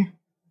want to hear?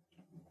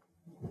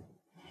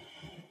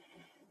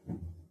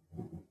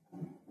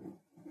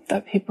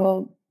 That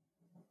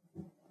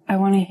I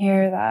want to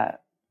hear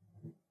that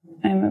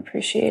I'm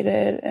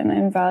appreciated and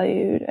I'm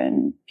valued,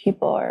 and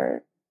people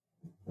are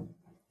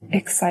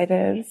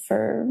excited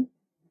for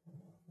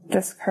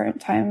this current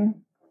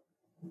time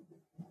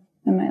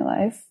in my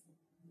life.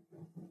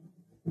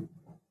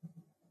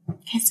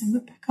 Okay, so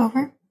move back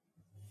over.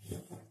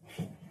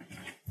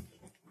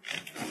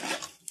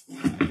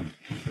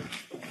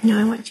 Now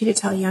I want you to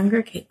tell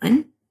younger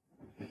Caitlyn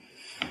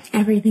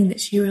everything that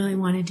she really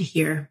wanted to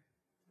hear.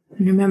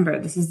 And remember,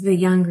 this is the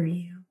younger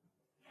you.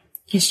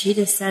 Because she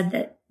just said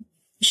that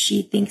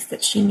she thinks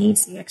that she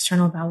needs the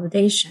external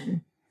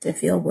validation to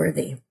feel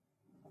worthy.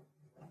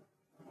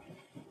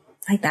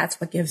 Like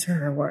that's what gives her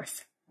her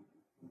worth.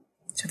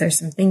 So there's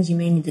some things you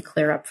may need to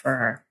clear up for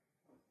her.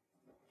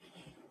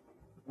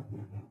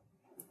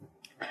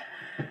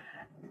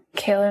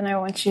 Caitlyn, I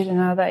want you to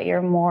know that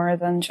you're more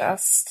than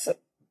just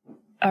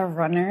a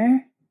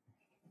runner.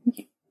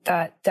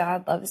 That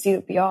Dad loves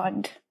you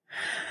beyond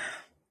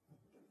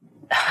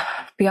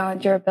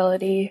your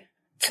ability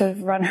to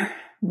run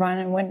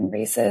and win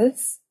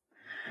races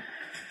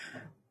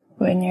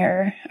when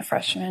you're a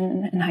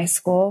freshman in high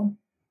school.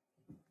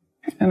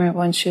 And I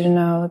want you to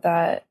know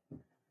that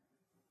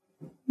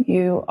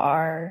you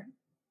are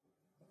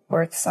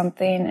worth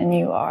something and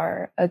you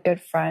are a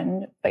good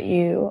friend, but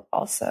you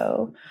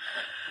also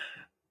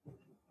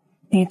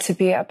need to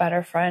be a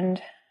better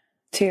friend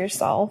to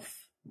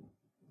yourself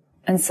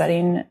and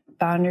setting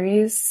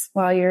boundaries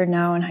while you're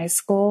now in high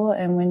school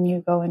and when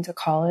you go into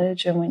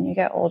college and when you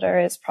get older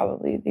is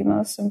probably the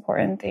most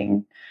important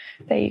thing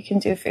that you can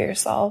do for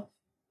yourself.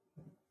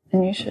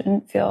 And you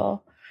shouldn't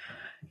feel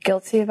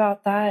guilty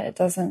about that. It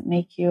doesn't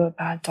make you a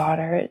bad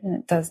daughter, and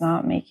it does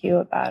not make you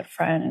a bad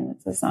friend, and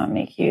it does not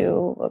make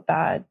you a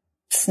bad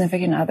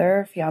significant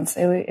other,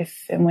 fiance,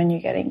 if and when you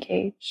get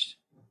engaged.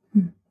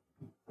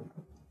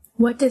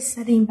 What does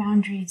setting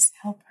boundaries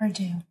help her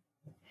do?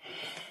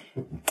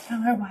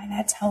 Tell her why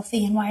that's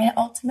healthy and why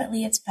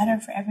ultimately it's better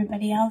for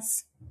everybody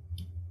else.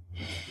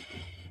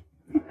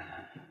 You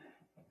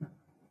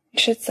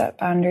should set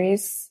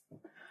boundaries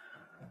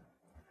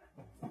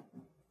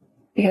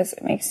because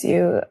it makes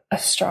you a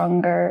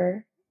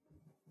stronger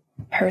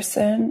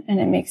person and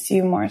it makes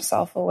you more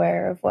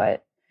self-aware of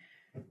what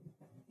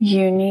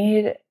you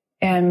need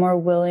and more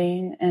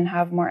willing and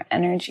have more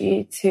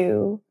energy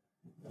to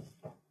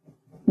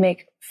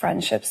make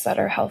friendships that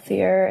are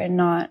healthier and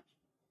not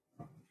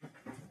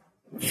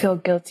feel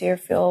guilty or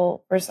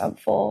feel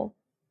resentful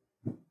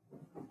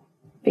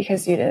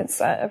because you didn't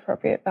set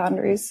appropriate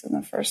boundaries in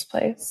the first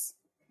place.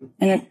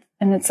 And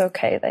it's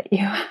okay that you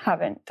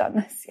haven't done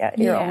this yet.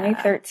 You're only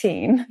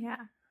 13. Yeah.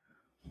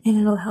 And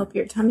it'll help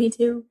your tummy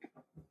too.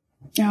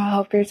 It'll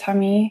help your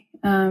tummy.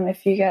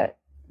 If you get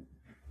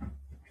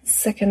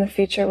sick in the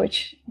future,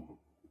 which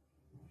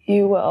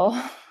you will,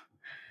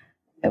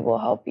 it will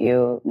help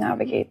you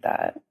navigate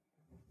that.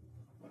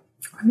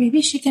 Or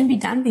maybe she can be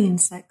done being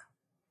sick.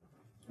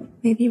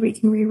 Maybe we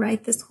can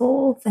rewrite this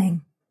whole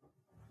thing.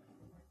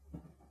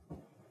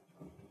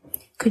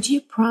 Could you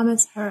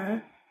promise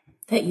her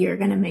that you're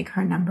going to make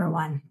her number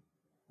one?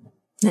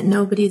 That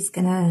nobody's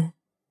going to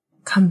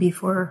come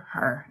before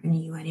her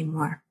and you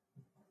anymore?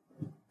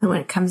 And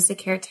when it comes to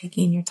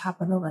caretaking, you're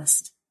top of the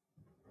list.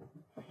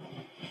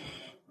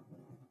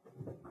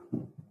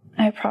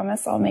 I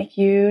promise I'll make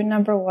you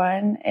number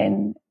one.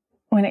 And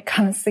when it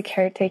comes to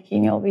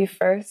caretaking, you'll be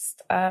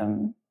first.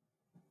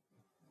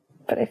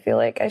 But I feel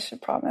like I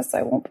should promise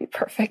I won't be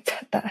perfect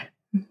at that.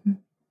 Mm-hmm.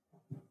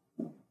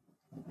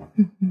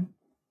 Mm-hmm.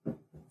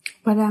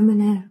 But I'm going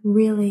to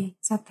really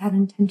set that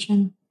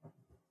intention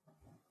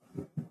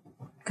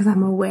because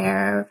I'm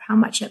aware of how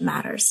much it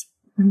matters.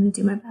 I'm going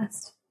to do my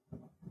best.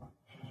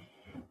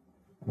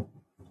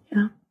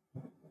 Yeah.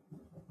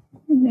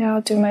 Yeah,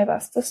 I'll do my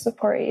best to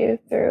support you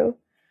through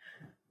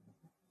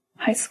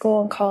high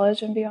school and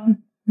college and beyond.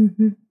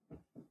 Mm-hmm.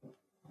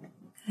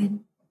 Good.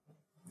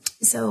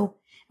 So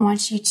I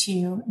want you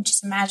to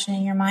just imagine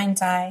in your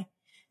mind's eye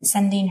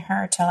sending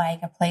her to like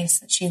a place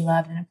that she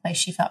loved and a place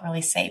she felt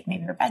really safe,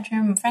 maybe her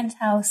bedroom, a friend's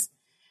house,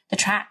 the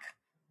track.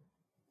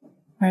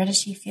 Where does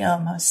she feel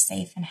most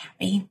safe and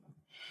happy?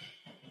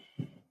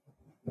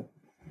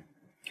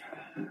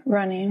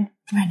 Running.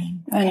 Okay.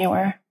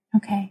 Anywhere.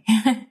 Okay.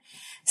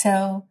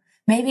 So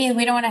maybe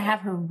we don't want to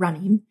have her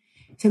running.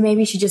 So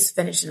maybe she just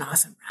finished an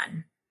awesome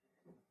run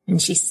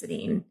and she's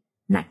sitting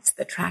next to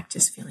the track,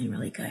 just feeling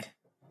really good.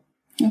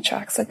 The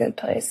track's a good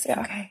place.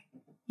 Yeah. Okay.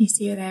 You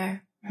see her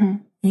there.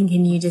 Mm-hmm. And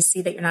can you just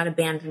see that you're not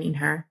abandoning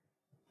her?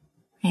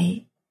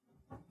 Right?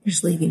 You're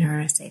just leaving her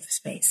in a safe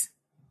space,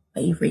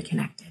 but you've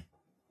reconnected.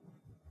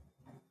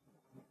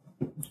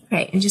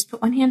 Right. And just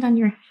put one hand on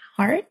your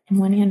heart and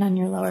one hand on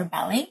your lower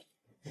belly.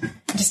 And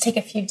just take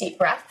a few deep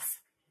breaths.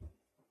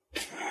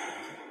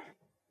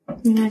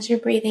 And as you're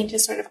breathing,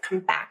 just sort of come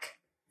back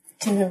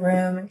to the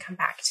room and come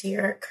back to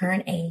your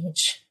current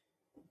age.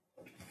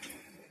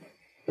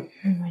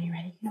 And when you're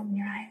ready, you can open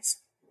your eyes.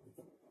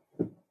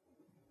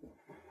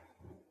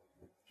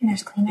 And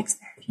there's Kleenex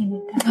there if you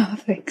need that. Oh,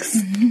 thanks.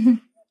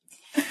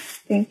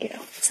 Thank you.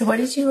 So what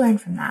did you learn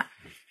from that?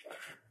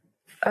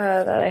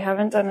 That I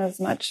haven't done as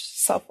much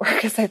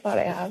self-work as I thought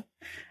I have.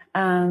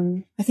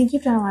 I think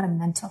you've done a lot of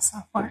mental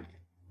self-work.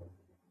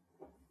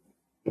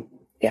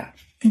 Yeah.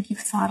 I think you've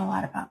thought a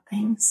lot about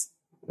things,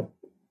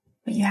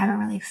 but you haven't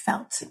really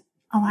felt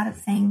a lot of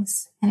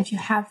things. And if you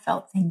have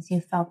felt things,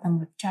 you felt them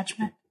with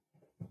judgment.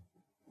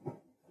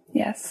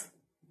 Yes.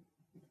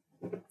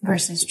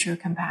 Versus true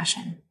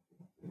compassion.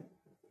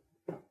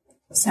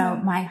 So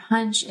my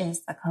hunch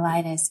is the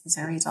colitis is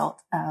a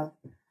result of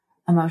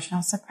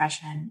emotional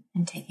suppression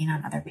and taking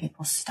on other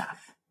people's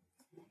stuff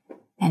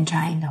and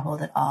trying to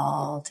hold it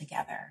all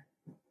together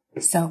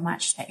so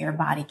much that your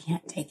body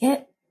can't take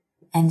it.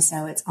 And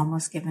so it's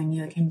almost giving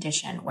you a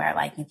condition where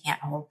like you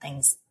can't hold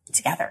things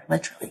together,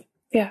 literally.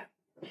 Yeah.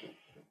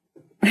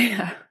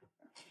 Yeah.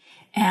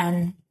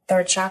 And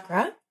third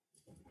chakra,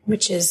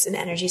 which is an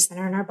energy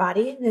center in our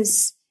body,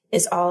 is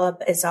all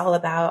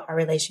about our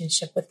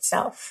relationship with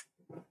self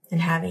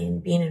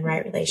and being in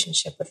right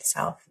relationship with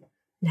self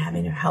and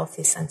having a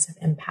healthy sense of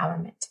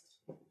empowerment.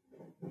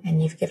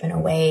 And you've given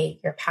away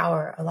your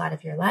power a lot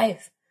of your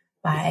life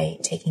by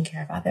taking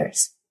care of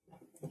others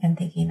and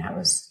thinking that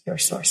was your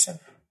source of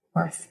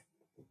worth.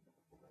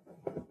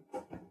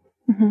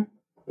 Mm-hmm.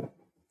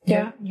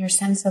 Yeah. Your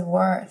sense of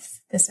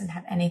worth doesn't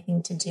have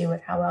anything to do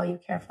with how well you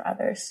care for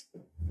others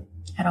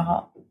at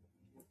all.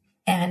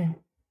 And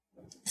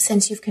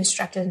since you've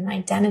constructed an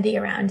identity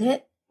around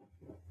it,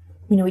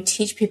 we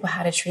teach people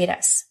how to treat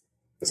us.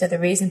 So the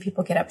reason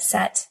people get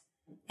upset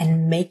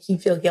and make you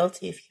feel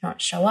guilty if you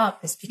don't show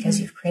up is because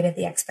you've created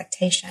the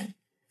expectation.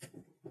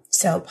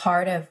 So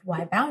part of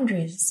why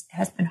boundaries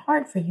has been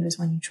hard for you is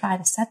when you try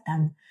to set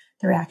them,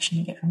 the reaction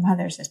you get from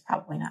others is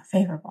probably not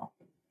favorable.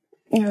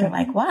 They're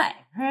like, why?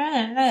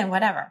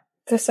 Whatever.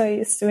 They're so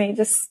used to me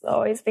just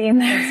always being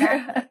there.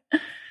 Exactly.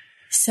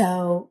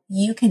 So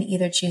you can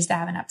either choose to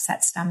have an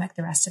upset stomach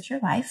the rest of your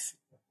life,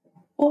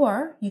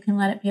 or you can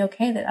let it be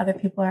okay that other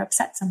people are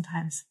upset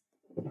sometimes.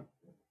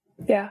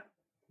 Yeah.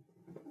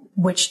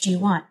 Which do you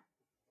want?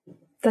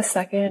 The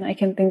second. I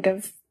can think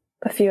of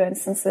a few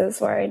instances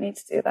where I need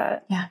to do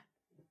that. Yeah.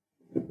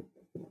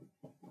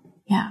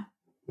 Yeah.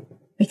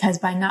 Because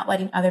by not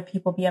letting other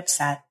people be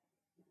upset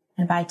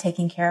and by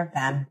taking care of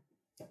them,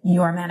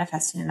 you are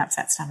manifesting an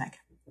upset stomach.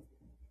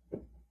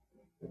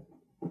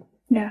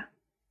 Yeah.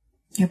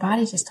 Your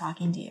body's just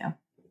talking to you.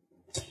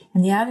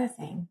 And the other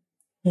thing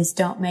is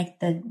don't make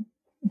the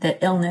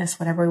illness,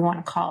 whatever we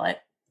want to call it,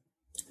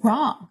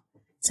 wrong.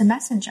 It's a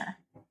messenger.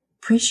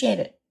 Appreciate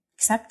it.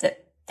 Accept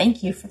it.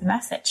 Thank you for the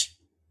message.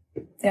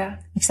 Yeah.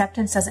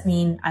 Acceptance doesn't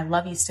mean I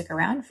love you, stick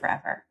around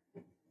forever.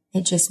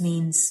 It just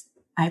means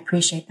I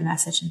appreciate the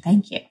message and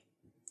thank you.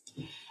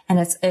 And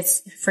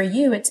it's for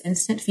you, it's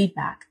instant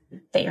feedback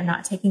that you're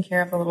not taking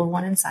care of the little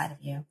one inside of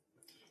you,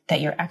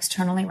 that you're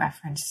externally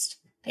referenced,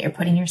 that you're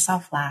putting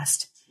yourself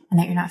last, and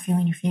that you're not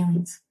feeling your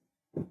feelings.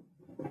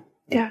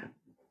 Yeah.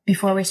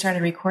 Before we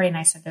started recording,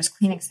 I said, there's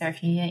Kleenex there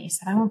if you need it. You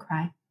said, I won't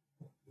cry.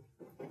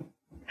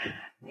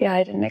 Yeah,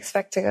 I didn't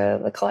expect to go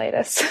to the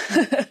colitis.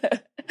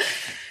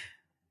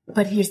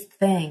 But here's the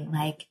thing,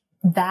 like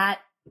that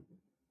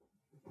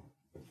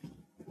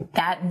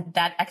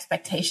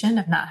expectation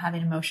of not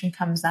having emotion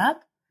comes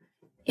up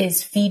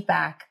is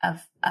feedback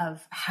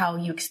of how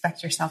you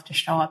expect yourself to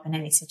show up in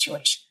any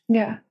situation.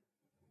 Yeah.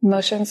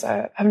 Emotions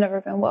have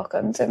never been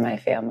welcomed in my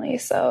family.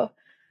 So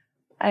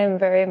I'm a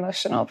very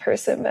emotional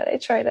person, but I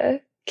try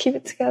to keep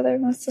it together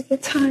most of the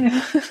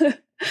time.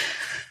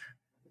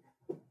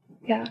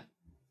 Yeah.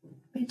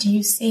 But do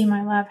you see,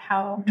 my love,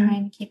 how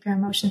trying to keep your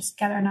emotions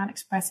together, not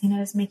expressing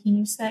it, is making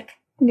you sick?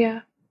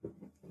 Yeah.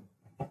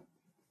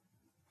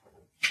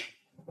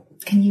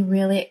 Can you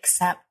really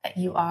accept that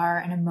you are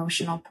an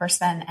emotional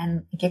person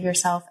and give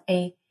yourself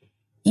a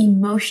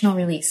emotional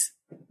release?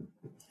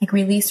 Like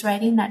release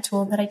writing, that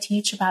tool that I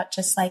teach about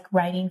just like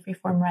writing,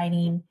 freeform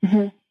writing,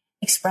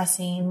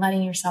 expressing,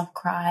 letting yourself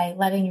cry,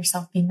 letting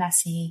yourself be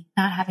messy,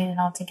 not having it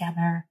all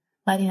together,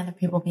 letting other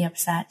people be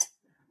upset.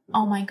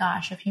 Oh my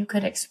gosh, if you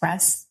could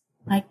express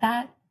like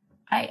that,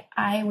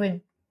 I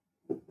would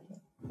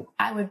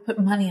put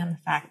money on the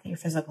fact that your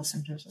physical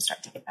symptoms will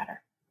start to get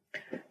better.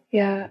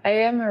 Yeah, I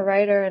am a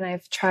writer and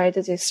I've tried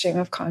to do stream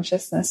of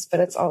consciousness, but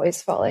it's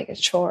always felt like a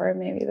chore.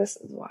 Maybe this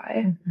is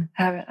why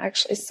I haven't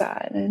actually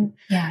sat and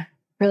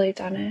really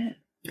done it.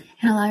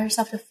 And allow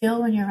yourself to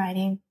feel when you're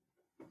writing.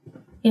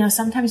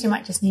 Sometimes you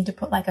might just need to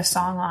put like a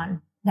song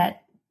on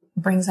that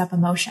brings up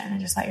emotion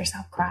and just let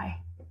yourself cry.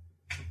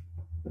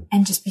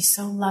 And just be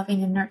so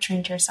loving and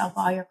nurturing to yourself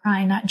while you're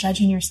crying, not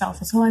judging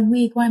yourself as, oh, I'm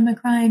weak, why am I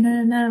crying?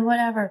 No,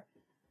 whatever.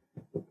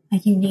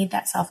 Like you need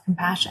that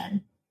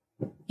self-compassion.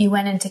 You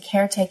went into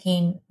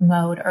caretaking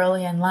mode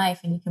early in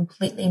life and you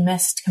completely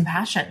missed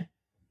compassion.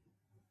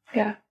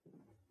 Yeah.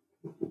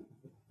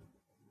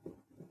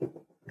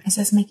 Is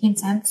this making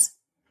sense?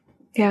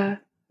 Yeah.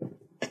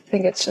 I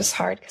think it's just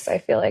hard because I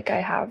feel like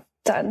I have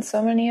done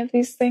so many of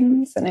these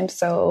things and I'm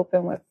so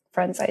open with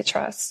friends I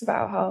trust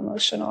about how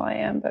emotional I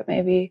am, but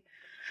maybe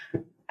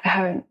I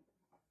haven't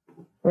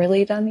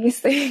really done these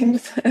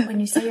things. When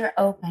you say you're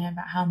open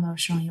about how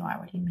emotional you are,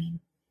 what do you mean?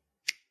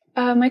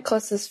 My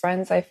closest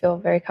friends, I feel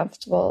very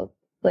comfortable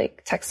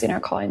like texting or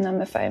calling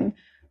them if I'm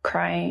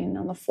crying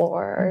on the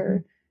floor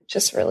or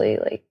just really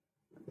like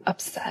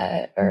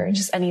upset or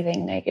just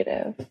anything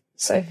negative.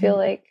 So I feel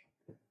like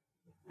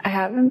I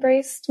have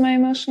embraced my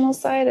emotional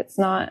side. It's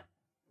not,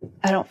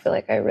 I don't feel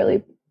like I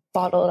really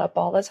bottle it up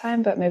all the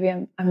time, but maybe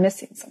I'm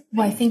missing something.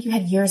 Well, I think you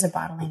had years of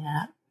bottling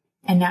it up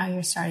and now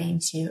you're starting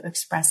to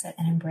express it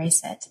and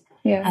embrace it.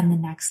 Yeah. And the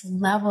next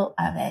level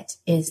of it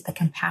is the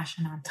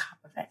compassion on top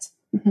of it.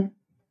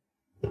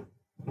 Mm-hmm.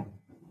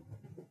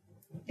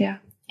 Yeah.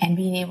 And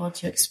being able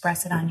to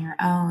express it on your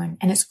own.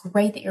 And it's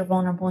great that you're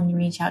vulnerable and you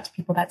reach out to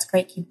people. That's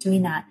great. Keep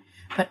doing that.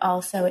 But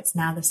also it's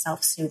now the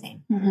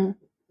self-soothing. Mm-hmm.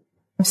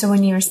 So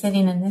when you were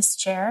sitting in this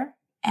chair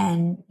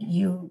and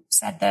you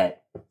said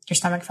that your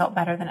stomach felt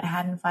better than it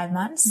had in 5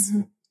 months,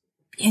 mm-hmm.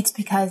 it's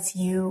because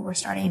you were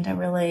starting to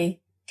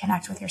really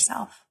connect with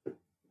yourself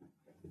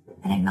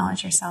and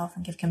acknowledge yourself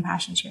and give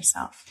compassion to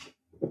yourself.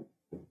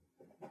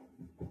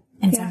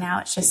 And so now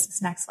it's just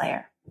this next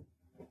layer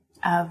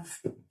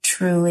of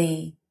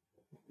truly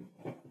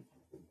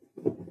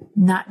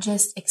not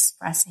just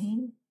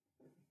expressing,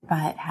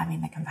 but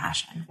having the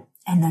compassion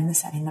and then the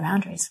setting the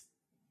boundaries.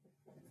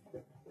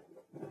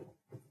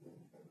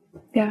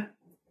 Yeah.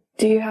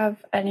 Do you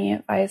have any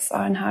advice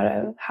on how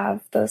to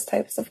have those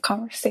types of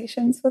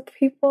conversations with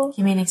people?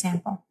 Give me an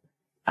example.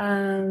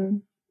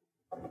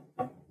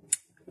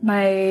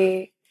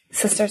 My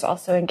sister's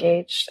also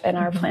engaged and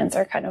our plans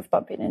are kind of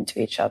bumping into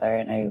each other.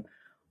 And I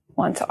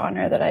want to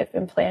honor that I've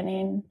been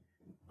planning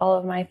all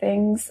of my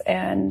things.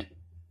 And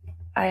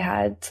I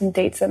had some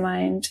dates in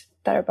mind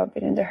that are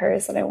bumping into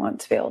hers. And I want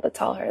to be able to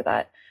tell her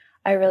that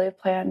I really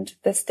planned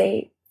this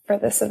date for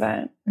this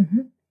event.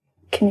 Mm-hmm.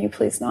 Can you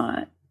please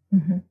not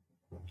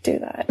do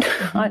that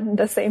on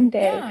the same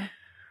day?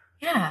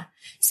 Yeah.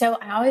 So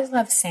I always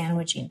love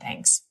sandwiching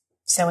things.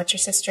 So it's your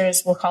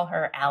sister's, we'll call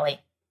her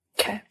Allie.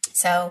 Okay.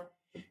 So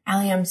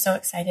Allie, I'm so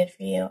excited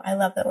for you. I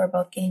love that we're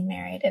both getting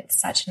married. It's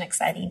such an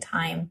exciting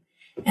time.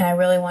 And I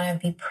really want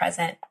to be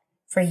present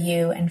for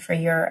you and for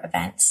your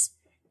events.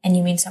 And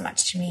you mean so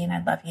much to me. And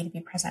I'd love you to be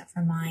present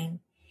for mine.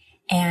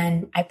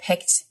 And I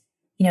picked,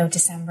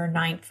 December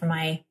 9th for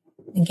my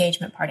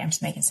engagement party. I'm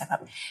just making stuff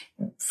up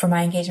for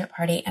my engagement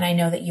party. And I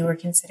know that you were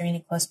considering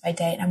a close by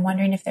date. And I'm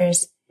wondering if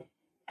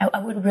I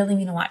would really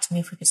mean a lot to me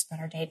if we could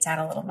spread our dates out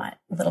a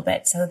little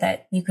bit so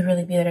that you could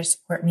really be there to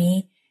support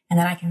me and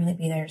that I can really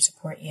be there to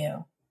support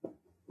you.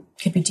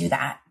 Could we do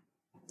that?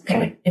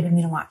 Okay. It would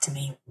mean a lot to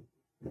me.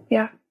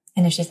 Yeah.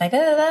 And if she's like,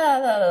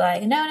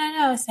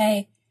 no,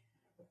 say,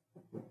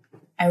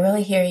 I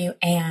really hear you.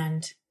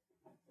 And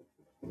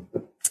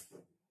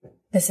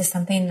this is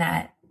something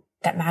that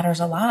matters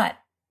a lot.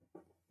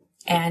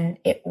 And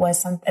it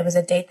was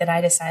a date that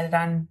I decided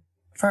on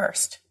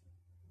first.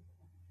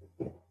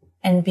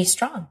 And be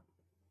strong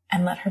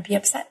and let her be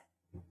upset.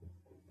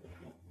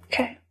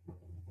 Okay.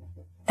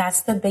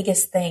 That's the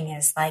biggest thing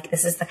is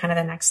this is the kind of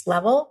the next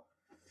level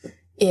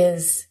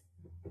is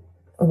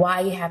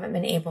why you haven't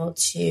been able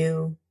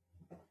to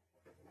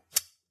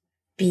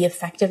be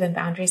effective in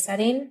boundary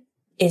setting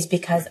is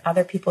because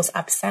other people's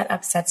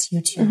upsets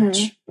you too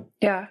much.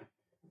 Yeah.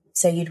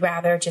 So you'd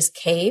rather just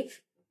cave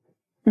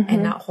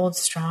and not hold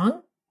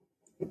strong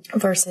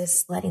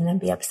versus letting them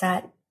be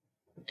upset.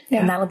 Yeah.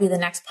 And that'll be the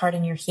next part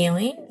in your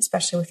healing,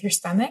 especially with your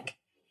stomach,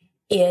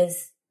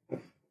 is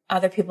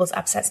other people's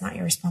upsets, not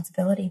your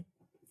responsibility.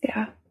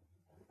 Yeah.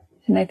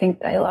 And I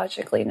think I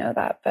logically know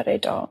that, but I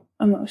don't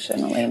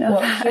emotionally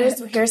know that.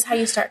 Here's how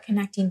you start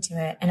connecting to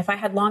it. And if I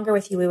had longer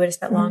with you, we would have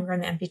spent longer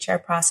in the empty chair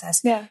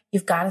process. Yeah.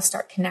 You've got to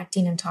start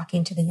connecting and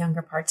talking to the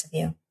younger parts of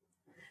you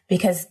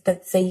because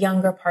the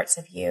younger parts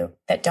of you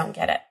that don't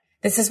get it.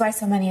 This is why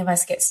so many of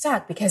us get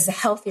stuck because the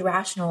healthy,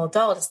 rational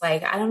adult is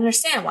like, I don't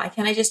understand. Why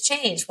can't I just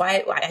change?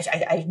 Why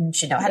I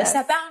should know how to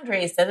set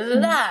boundaries,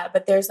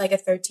 But there's like a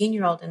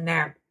 13-year-old in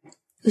there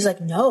who's like,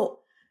 no,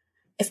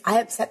 if I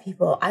upset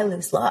people, I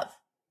lose love.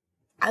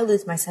 I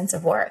lose my sense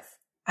of worth.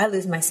 I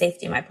lose my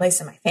safety, my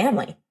place in my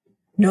family.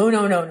 No. We're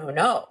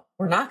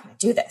not going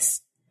to do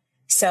this.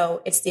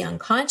 So it's the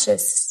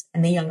unconscious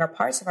and the younger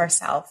parts of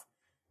ourselves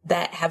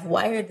that have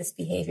wired this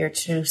behavior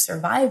to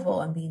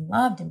survival and being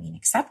loved and being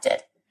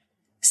accepted.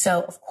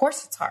 So of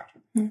course it's hard.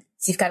 So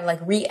you've got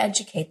to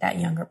re-educate that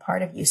younger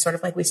part of you, sort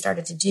of like we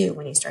started to do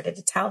when you started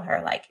to tell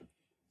her,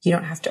 you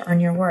don't have to earn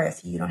your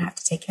worth. You don't have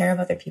to take care of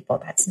other people.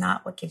 That's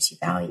not what gives you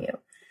value.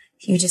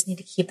 You just need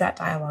to keep that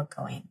dialogue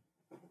going.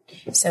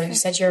 So you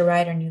said you're a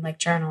writer and you like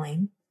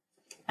journaling.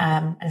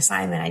 An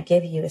assignment I'd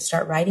give you is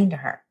start writing to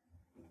her.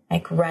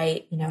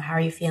 Write, how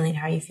are you feeling?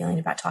 How are you feeling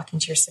about talking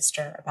to your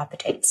sister about the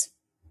dates?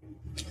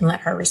 And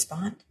let her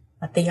respond.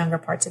 Let the younger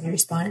parts of you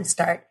respond and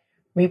start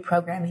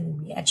reprogramming and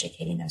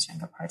re-educating those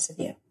younger parts of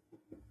you.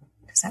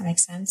 Does that make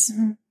sense?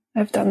 Mm-hmm.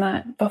 I've done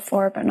that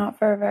before, but not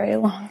for a very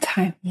long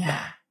time.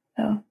 Yeah.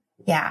 So.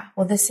 Yeah.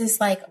 Well, this is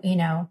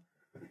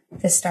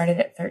this started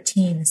at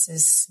 13. This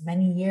is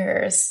many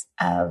years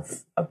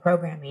of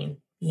programming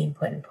being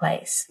put in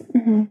place.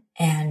 Mm-hmm.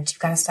 And you've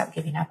got to stop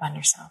giving up on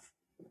yourself.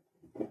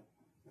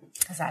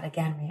 Because that,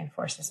 again,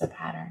 reinforces a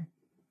pattern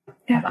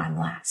of I'm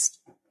last.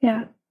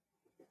 Yeah.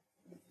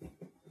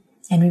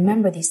 And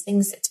remember, these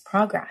things, it's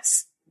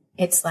progress.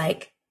 It's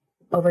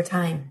over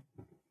time,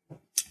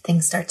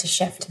 things start to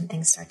shift and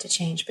things start to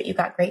change. But you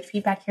got great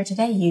feedback here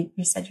today. You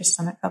said your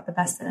stomach felt the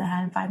best that it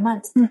had in 5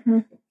 months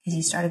because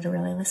you started to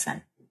really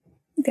listen.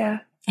 Yeah.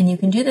 And you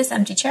can do this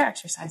empty chair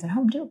exercise at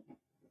home too.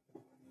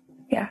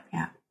 Yeah.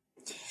 Yeah.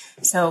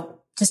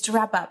 So just to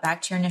wrap up,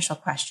 back to your initial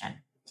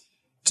question.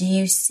 do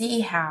you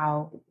see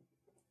how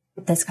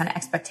this kind of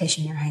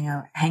expectation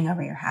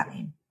hangover you're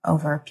having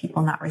over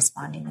people not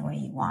responding the way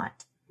you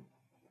want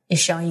is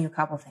showing you a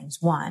couple things.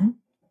 One,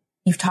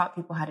 you've taught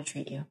people how to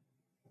treat you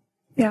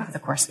over the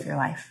course of your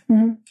life.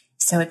 Mm-hmm.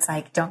 So it's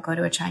like, don't go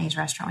to a Chinese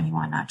restaurant when you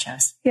want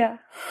nachos. Yeah.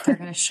 They're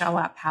going to show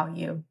up how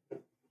you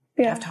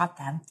have taught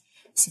them.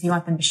 So if you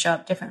want them to show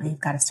up differently, you've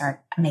got to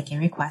start making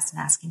requests and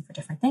asking for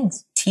different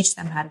things. Teach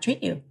them how to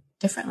treat you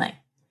differently.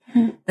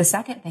 Mm-hmm. The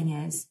second thing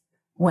is,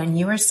 when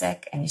you were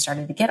sick and you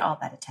started to get all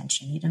that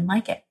attention, you didn't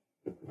like it.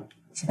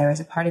 So there was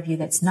a part of you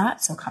that's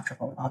not so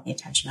comfortable with all the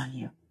attention on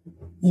you,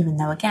 even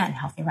though, again,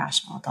 healthy,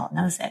 rational adult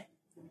knows it.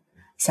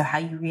 So how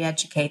you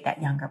re-educate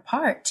that younger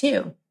part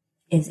too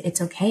is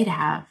it's okay to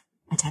have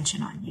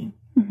attention on you.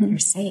 Mm-hmm. You're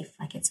safe.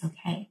 Like, it's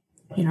okay.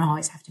 You don't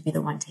always have to be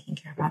the one taking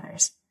care of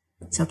others.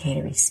 It's okay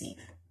to receive.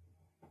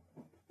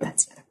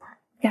 That's the other part.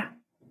 Yeah.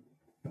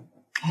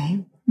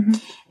 Okay. Mm-hmm.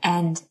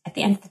 And at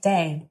the end of the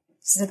day,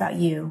 this is about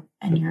you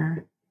and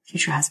your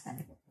future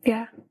husband.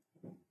 Yeah.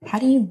 How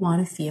do you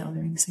want to feel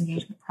during this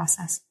engagement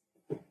process?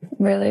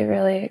 Really,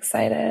 really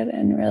excited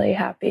and really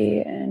happy,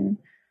 and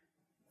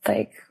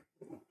like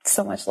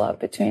so much love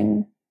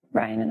between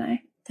Ryan and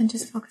I. Then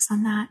just focus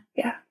on that.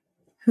 Yeah.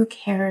 Who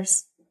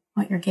cares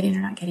what you're getting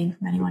or not getting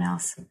from anyone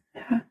else?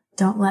 Yeah.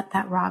 Don't let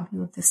that rob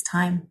you of this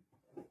time.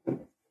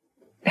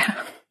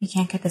 Yeah. You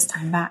can't get this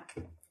time back.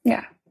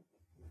 Yeah.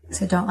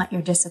 So don't let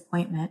your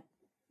disappointment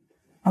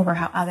over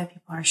how other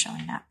people are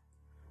showing up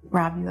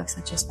rob you of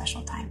such a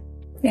special time.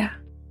 Yeah.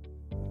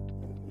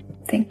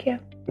 Thank you.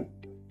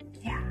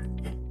 Yeah.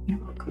 You're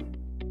welcome.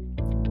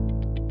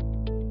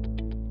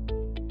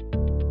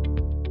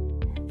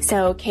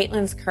 So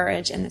Caitlyn's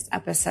courage in this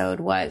episode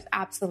was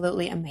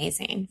absolutely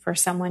amazing for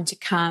someone to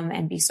come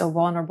and be so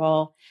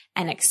vulnerable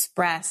and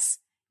express,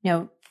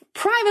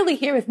 privately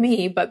here with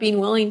me, but being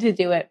willing to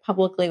do it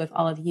publicly with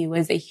all of you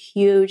was a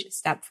huge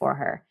step for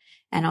her,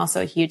 and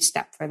also a huge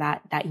step for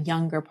that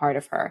younger part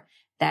of her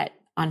that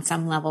on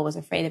some level was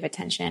afraid of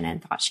attention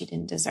and thought she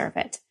didn't deserve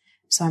it.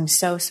 So I'm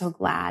so, so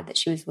glad that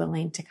she was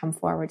willing to come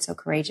forward so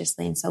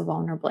courageously and so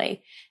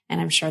vulnerably. And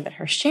I'm sure that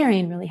her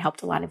sharing really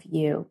helped a lot of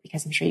you,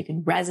 because I'm sure you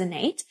can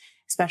resonate,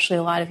 especially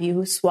a lot of you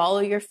who swallow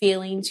your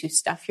feelings, who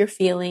stuff your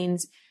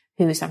feelings,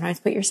 who sometimes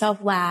put yourself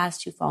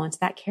last, who fall into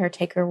that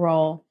caretaker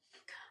role.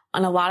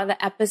 On a lot of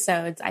the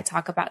episodes, I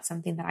talk about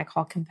something that I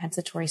call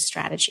compensatory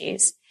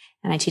strategies.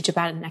 And I teach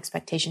about it in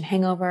Expectation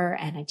Hangover,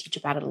 and I teach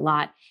about it a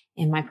lot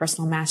in my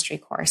personal mastery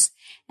course.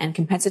 And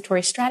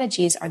compensatory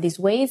strategies are these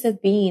ways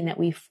of being that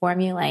we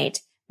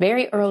formulate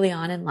very early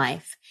on in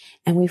life.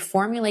 And we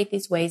formulate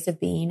these ways of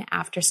being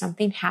after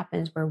something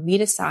happens where we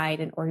decide,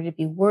 in order to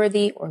be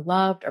worthy or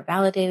loved or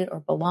validated or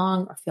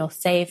belong or feel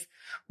safe,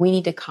 we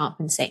need to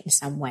compensate in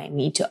some way. We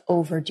need to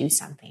overdo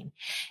something.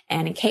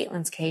 And in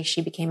Caitlyn's case,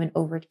 she became an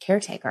over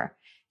caretaker.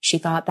 She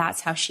thought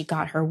that's how she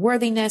got her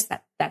worthiness.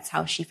 That's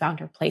how she found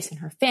her place in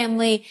her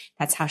family.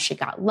 That's how she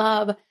got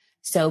love.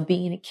 So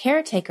being a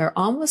caretaker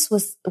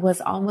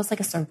was almost like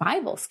a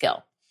survival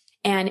skill.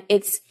 And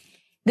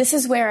this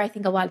is where I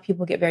think a lot of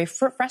people get very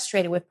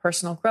frustrated with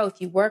personal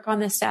growth. You work on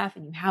this stuff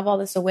and you have all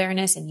this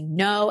awareness, and you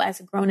know as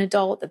a grown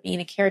adult that being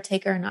a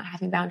caretaker and not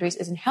having boundaries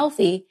isn't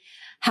healthy.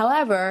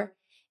 However,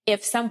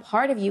 if some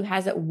part of you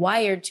has it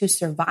wired to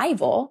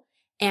survival,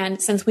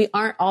 and since we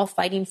aren't all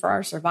fighting for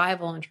our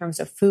survival in terms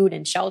of food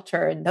and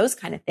shelter and those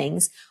kind of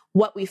things,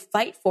 what we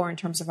fight for in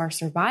terms of our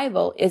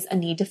survival is a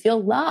need to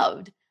feel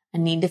loved, a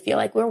need to feel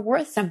like we're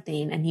worth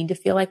something, a need to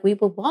feel like we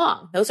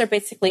belong. Those are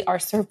basically our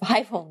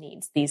survival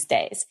needs these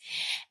days.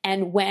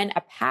 And when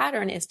a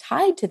pattern is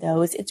tied to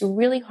those, it's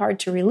really hard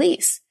to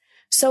release.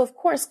 So of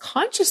course,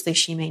 consciously,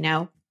 she may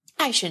know,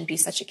 I shouldn't be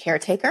such a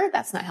caretaker.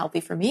 That's not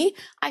healthy for me.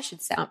 I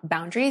should set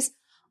boundaries.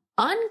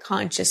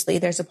 Unconsciously,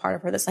 there's a part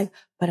of her that's like,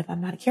 but if I'm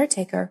not a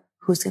caretaker,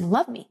 who's going to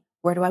love me?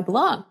 Where do I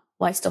belong?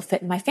 Will I still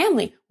fit in my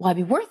family? Will I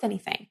be worth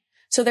anything?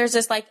 So there's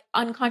this like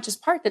unconscious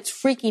part that's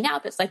freaking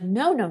out. That's like,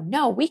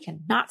 no, we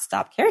cannot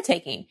stop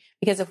caretaking,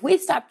 because if we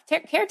stop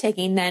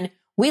caretaking, then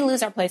we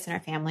lose our place in our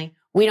family.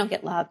 We don't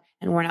get love,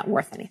 and we're not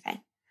worth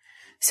anything.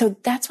 So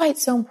that's why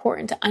it's so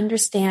important to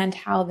understand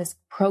how this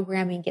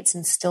programming gets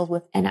instilled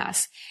within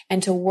us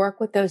and to work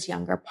with those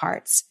younger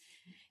parts.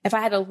 If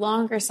I had a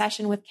longer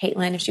session with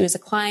Caitlyn, if she was a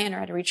client or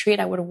at a retreat,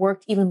 I would have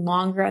worked even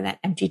longer on that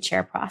empty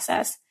chair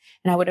process.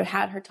 And I would have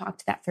had her talk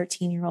to that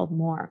 13-year-old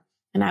more.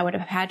 And I would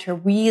have had to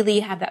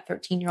really have that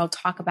 13-year-old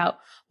talk about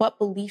what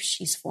beliefs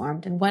she's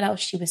formed and what else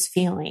she was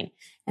feeling.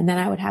 And then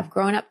I would have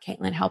grown-up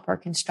Caitlyn help her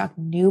construct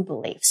new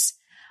beliefs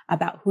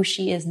about who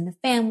she is in the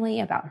family,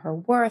 about her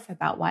worth,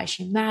 about why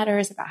she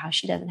matters, about how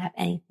she doesn't have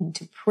anything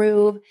to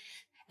prove.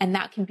 And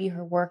that can be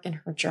her work and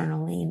her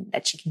journaling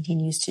that she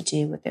continues to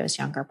do with those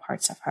younger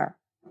parts of her.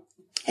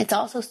 It's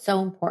also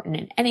so important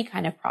in any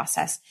kind of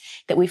process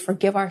that we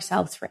forgive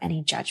ourselves for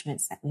any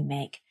judgments that we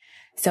make.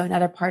 So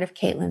another part of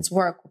Caitlyn's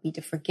work will be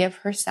to forgive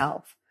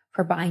herself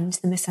for buying into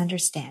the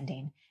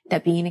misunderstanding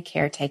that being a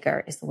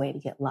caretaker is the way to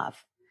get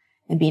love,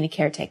 and being a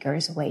caretaker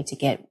is a way to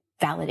get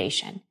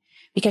validation,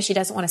 because she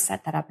doesn't want to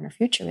set that up in her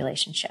future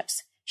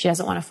relationships. She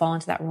doesn't want to fall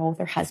into that role with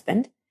her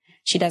husband.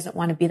 she doesn't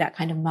want to be that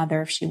kind of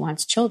mother if she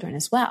wants children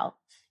as well.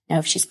 Now,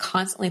 if she's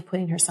constantly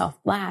putting herself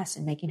last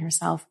and making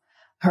herself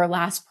her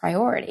last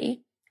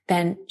priority,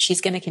 then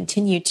she's going to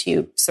continue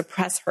to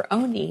suppress her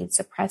own needs,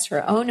 suppress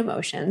her own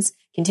emotions,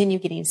 continue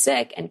getting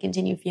sick, and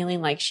continue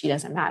feeling like she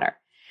doesn't matter.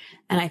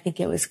 And I think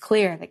it was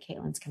clear that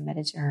Caitlyn's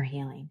committed to her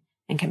healing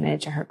and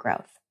committed to her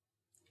growth.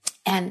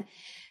 And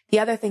the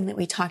other thing that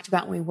we talked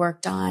about and we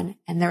worked on,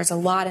 and there was a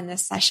lot in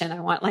this session, I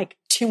want like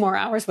 2 more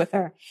hours with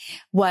her,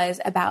 was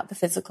about the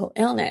physical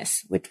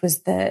illness, which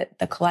was the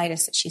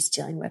colitis that she's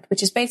dealing with,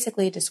 which is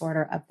basically a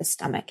disorder of the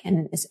stomach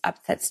and is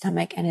upset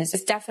stomach, and is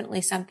definitely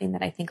something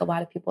that I think a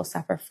lot of people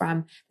suffer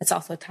from. That's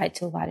also tied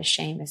to a lot of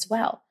shame as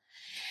well.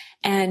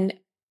 And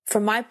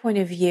from my point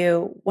of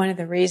view, one of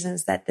the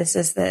reasons that this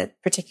is the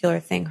particular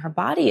thing her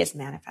body is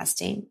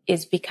manifesting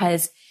is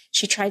because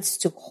she tries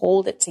to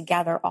hold it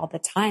together all the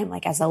time.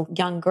 Like as a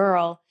young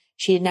girl,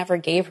 she never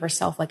gave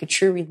herself like a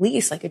true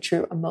release, like a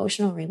true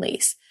emotional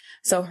release.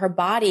 So her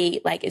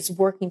body like is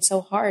working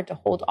so hard to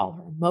hold all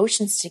her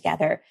emotions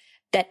together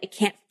that it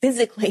can't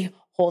physically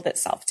hold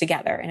itself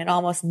together. And it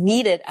almost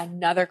needed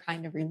another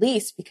kind of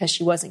release because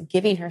she wasn't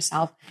giving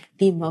herself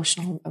the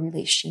emotional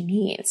release she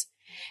needs.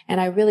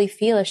 And I really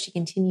feel if she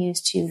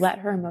continues to let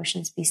her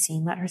emotions be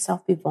seen, let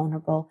herself be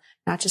vulnerable,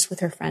 not just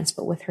with her friends,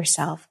 but with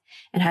herself,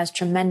 and has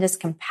tremendous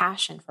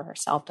compassion for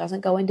herself,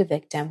 doesn't go into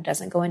victim,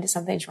 doesn't go into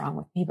something's wrong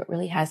with me, but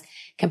really has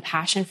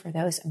compassion for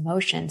those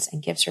emotions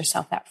and gives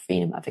herself that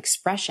freedom of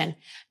expression,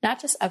 not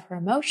just of her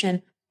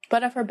emotion,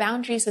 but of her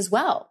boundaries as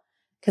well.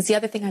 Because the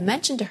other thing I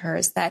mentioned to her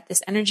is that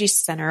this energy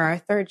center, our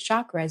third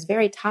chakra, is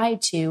very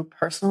tied to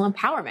personal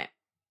empowerment.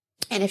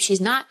 And if she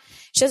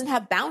doesn't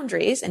have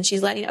boundaries and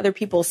she's letting other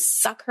people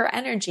suck her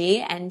energy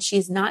and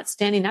she's not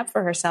standing up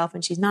for herself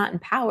and she's not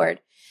empowered,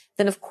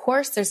 then of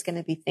course there's going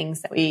to be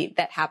things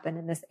that happen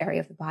in this area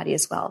of the body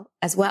as well.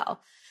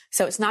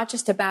 So it's not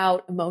just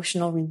about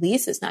emotional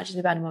release. It's not just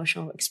about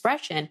emotional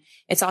expression.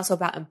 It's also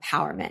about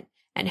empowerment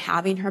and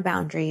having her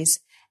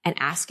boundaries and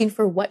asking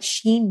for what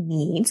she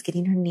needs,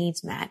 getting her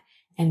needs met,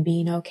 and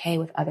being okay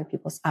with other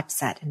people's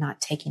upset and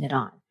not taking it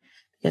on.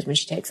 Because when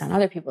she takes on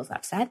other people's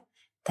upset,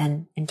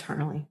 then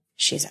internally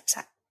she's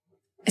upset.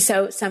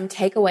 So some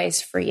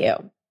takeaways for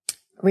you.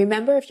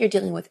 Remember, if you're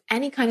dealing with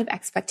any kind of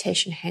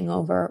expectation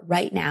hangover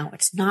right now,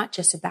 it's not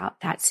just about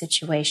that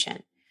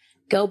situation.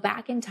 Go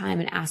back in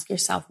time and ask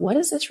yourself, what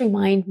does this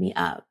remind me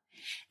of?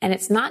 And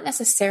it's not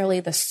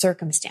necessarily the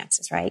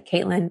circumstances, right?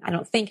 Caitlyn, I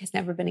don't think, has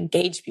never been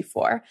engaged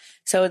before.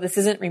 So this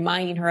isn't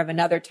reminding her of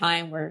another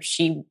time where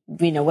she,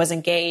 was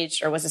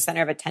engaged or was the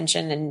center of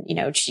attention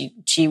and,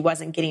 she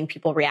wasn't getting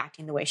people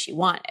reacting the way she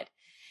wanted.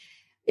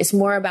 It's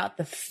more about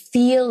the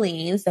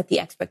feelings that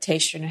the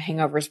expectation and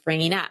hangover is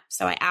bringing up.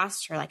 So I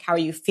asked her, how are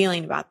you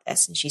feeling about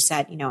this? And she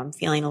said, I'm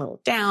feeling a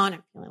little down.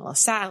 I'm feeling a little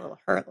sad, a little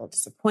hurt, a little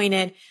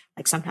disappointed.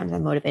 Sometimes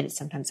I'm motivated,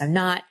 sometimes I'm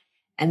not.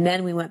 And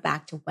then we went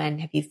back to when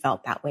have you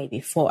felt that way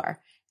before?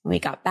 And we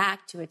got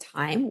back to a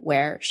time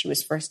where she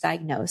was first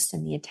diagnosed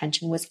and the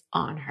attention was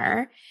on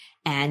her.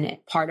 And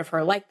part of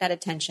her liked that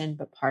attention,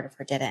 but part of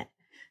her didn't.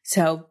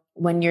 So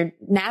when you're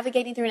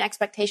navigating through an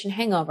expectation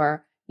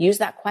hangover, use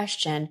that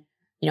question.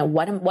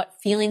 What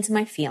feelings am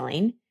I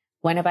feeling?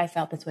 When have I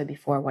felt this way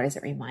before? What does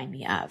it remind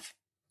me of?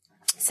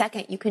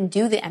 Second, you can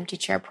do the empty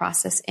chair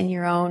process in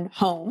your own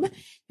home.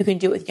 You can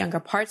do it with younger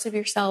parts of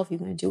yourself. You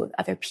can do it with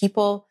other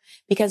people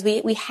because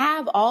we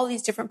have all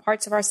these different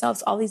parts of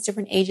ourselves, all these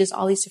different ages,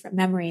 all these different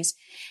memories.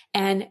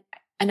 And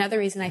another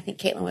reason I think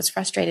Caitlyn was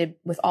frustrated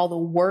with all the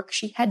work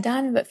she had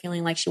done, but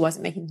feeling like she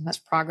wasn't making as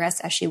much progress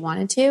as she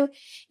wanted to,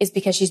 is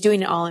because she's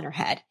doing it all in her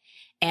head.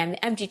 And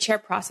the empty chair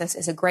process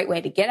is a great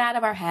way to get out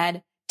of our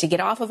head, to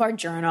get off of our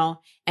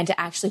journal, and to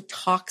actually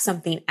talk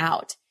something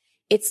out.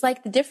 It's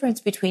like the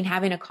difference between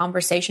having a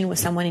conversation with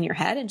someone in your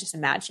head and just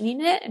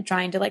imagining it and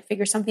trying to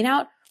figure something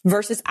out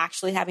versus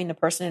actually having the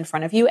person in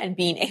front of you and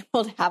being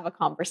able to have a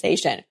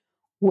conversation.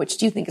 Which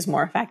do you think is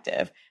more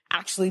effective?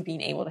 Actually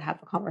being able to have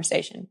a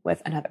conversation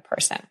with another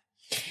person.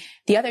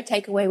 The other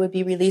takeaway would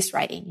be release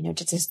writing.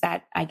 Just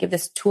that I give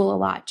this tool a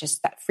lot,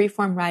 just that free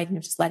form writing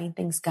of just letting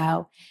things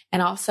go.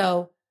 And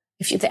also,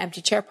 if the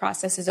empty chair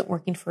process isn't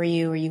working for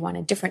you or you want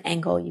a different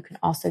angle, you can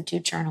also do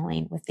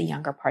journaling with the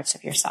younger parts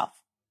of yourself.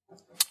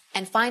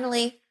 And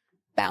finally,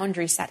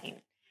 boundary setting.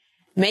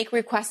 Make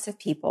requests of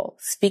people,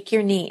 speak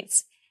your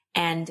needs,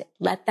 and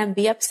let them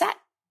be upset.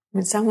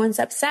 When someone's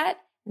upset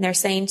and they're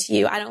saying to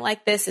you, I don't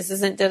like this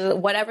isn't,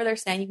 whatever they're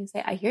saying, you can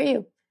say, I hear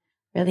you,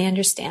 really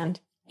understand,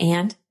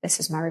 and this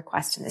is my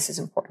request and this is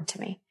important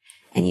to me.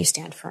 And you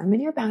stand firm in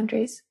your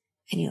boundaries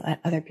and you let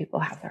other people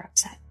have their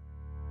upset.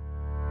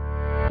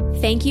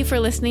 Thank you for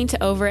listening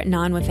to Over It and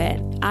On With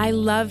It. I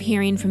love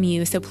hearing from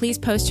you, so please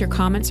post your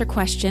comments or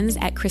questions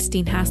at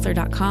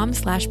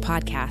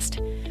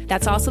christinehassler.com/podcast.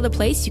 That's also the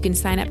place you can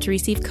sign up to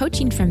receive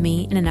coaching from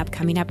me in an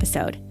upcoming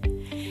episode.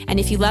 And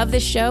if you love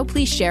this show,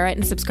 please share it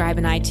and subscribe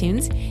in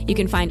iTunes. You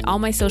can find all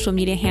my social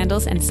media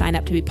handles and sign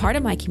up to be part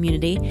of my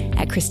community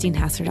at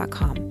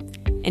christinehassler.com.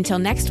 Until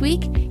next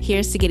week,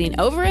 here's to getting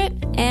over it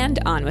and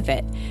on with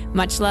it.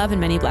 Much love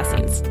and many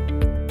blessings.